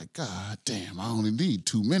 hours. You're like, God damn, I only need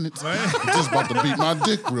 2 minutes. Just about to beat my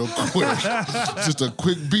dick real quick. Just a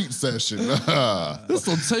quick beat session. This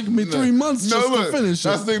will take me 3 months just to finish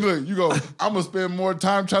that's it. the thing. Look, you go, I'm going to spend more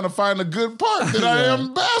time trying to find a good part than I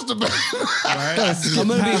am masturbating. I'm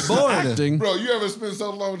gonna be bored. Acting. Bro, you ever spend so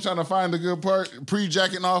long trying to find a good part,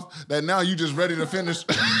 pre-jacking off, that now you just ready to finish?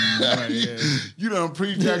 You done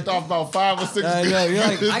pre-jacked off about 5 or 6 I know, you're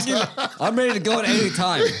like, I'm ready to go at any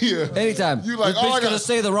time. Yeah. Anytime. You like, this oh, I bitch gonna gotta-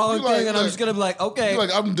 say the wrong you like, thing, and I'm look, just gonna be like, okay. Like,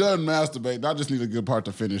 I'm done masturbating. I just need a good part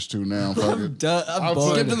to finish to now. Fuck it. Done. I'm I'll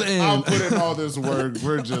bored. put, Skip to the end. I'll put in all this work.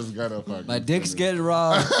 We're just gonna fucking My dick's finish. getting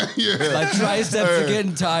raw. Yeah. My triceps are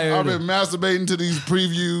getting tired. I've been masturbating to these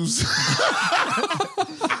previews.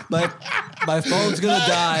 My phone's gonna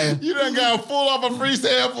die. You done got full off of free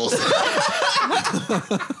samples.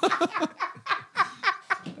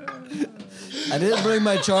 I didn't bring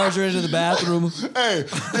my charger into the bathroom. Hey,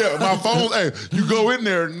 yeah, my phone. Hey, you go in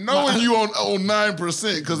there knowing you on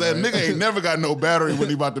 9% because that nigga ain't never got no battery when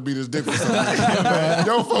he about to beat his dick for something.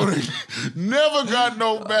 Your phone ain't never got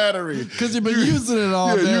no battery. Because you've been using it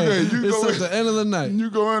all Yeah, day. you It's go at in- the end of the night. You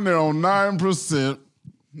go in there on 9%.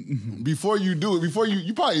 Before you do it,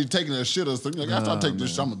 you probably taking a shit or something. Like, after I take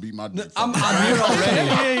this shit, I'm gonna beat my dick. I'm here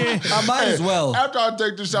already. I might as well. After I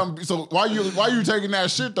take this shit, so while you taking that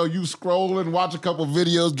shit though, you scrolling, watch a couple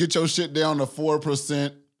videos, get your shit down to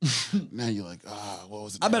 4%. Now you're like, what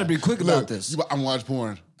was it? I better be quick about this. I'm watching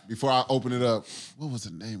porn. Before I open it up, what was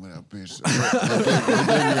the name of that bitch?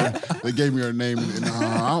 They gave me her name. And,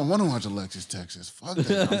 I don't want to watch Alexis Texas. Fuck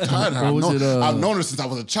that. I'm tired of her. What was it, I've known her since I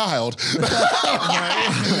was a child.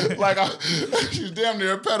 She's damn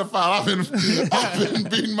near a pedophile. I've been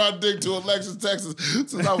beating my dick to Alexis Texas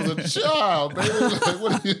since I was a child, baby. Like,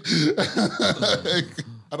 what are you?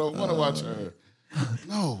 I don't want to watch her.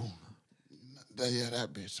 No. Yeah,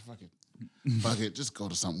 that bitch. Fuck it. Just go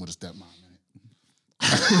to something with a stepmom, man.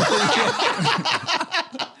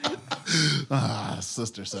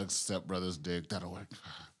 Sister sucks stepbrother's dick. That'll work.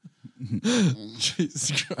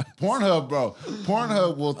 Jesus Christ. Pornhub, bro.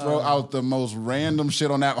 Pornhub will throw out the most random shit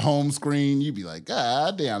on that home screen. You be like,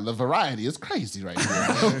 God damn, the variety is crazy right here.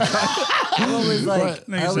 I'm always like,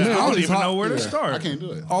 Nigga I said, always- I don't these even hot- know where to I start. can't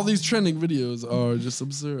do it. All these trending videos are just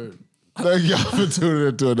absurd. Thank y'all for tuning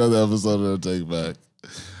into another episode of The Take Back.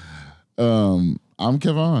 I'm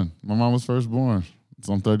Kevon. My mom was first born.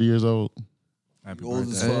 So I'm 30 years old. Happy Old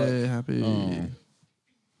as birthday. fuck. Hey, happy.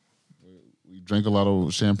 We drank a lot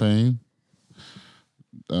of champagne.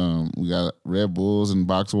 We got Red Bulls and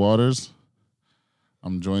box waters.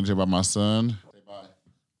 I'm joined here by my son.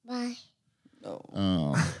 Bye.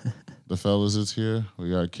 The fellas is here. We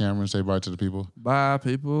got Cameron. Say bye to the people. Bye,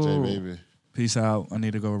 people. J Baby. Peace out. I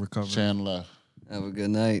need to go recover. Chan left. Have a good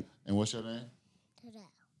night. And what's your name? And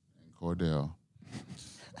Cordell.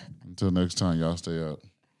 Until next time, y'all stay up.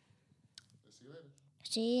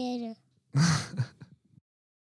 See you later.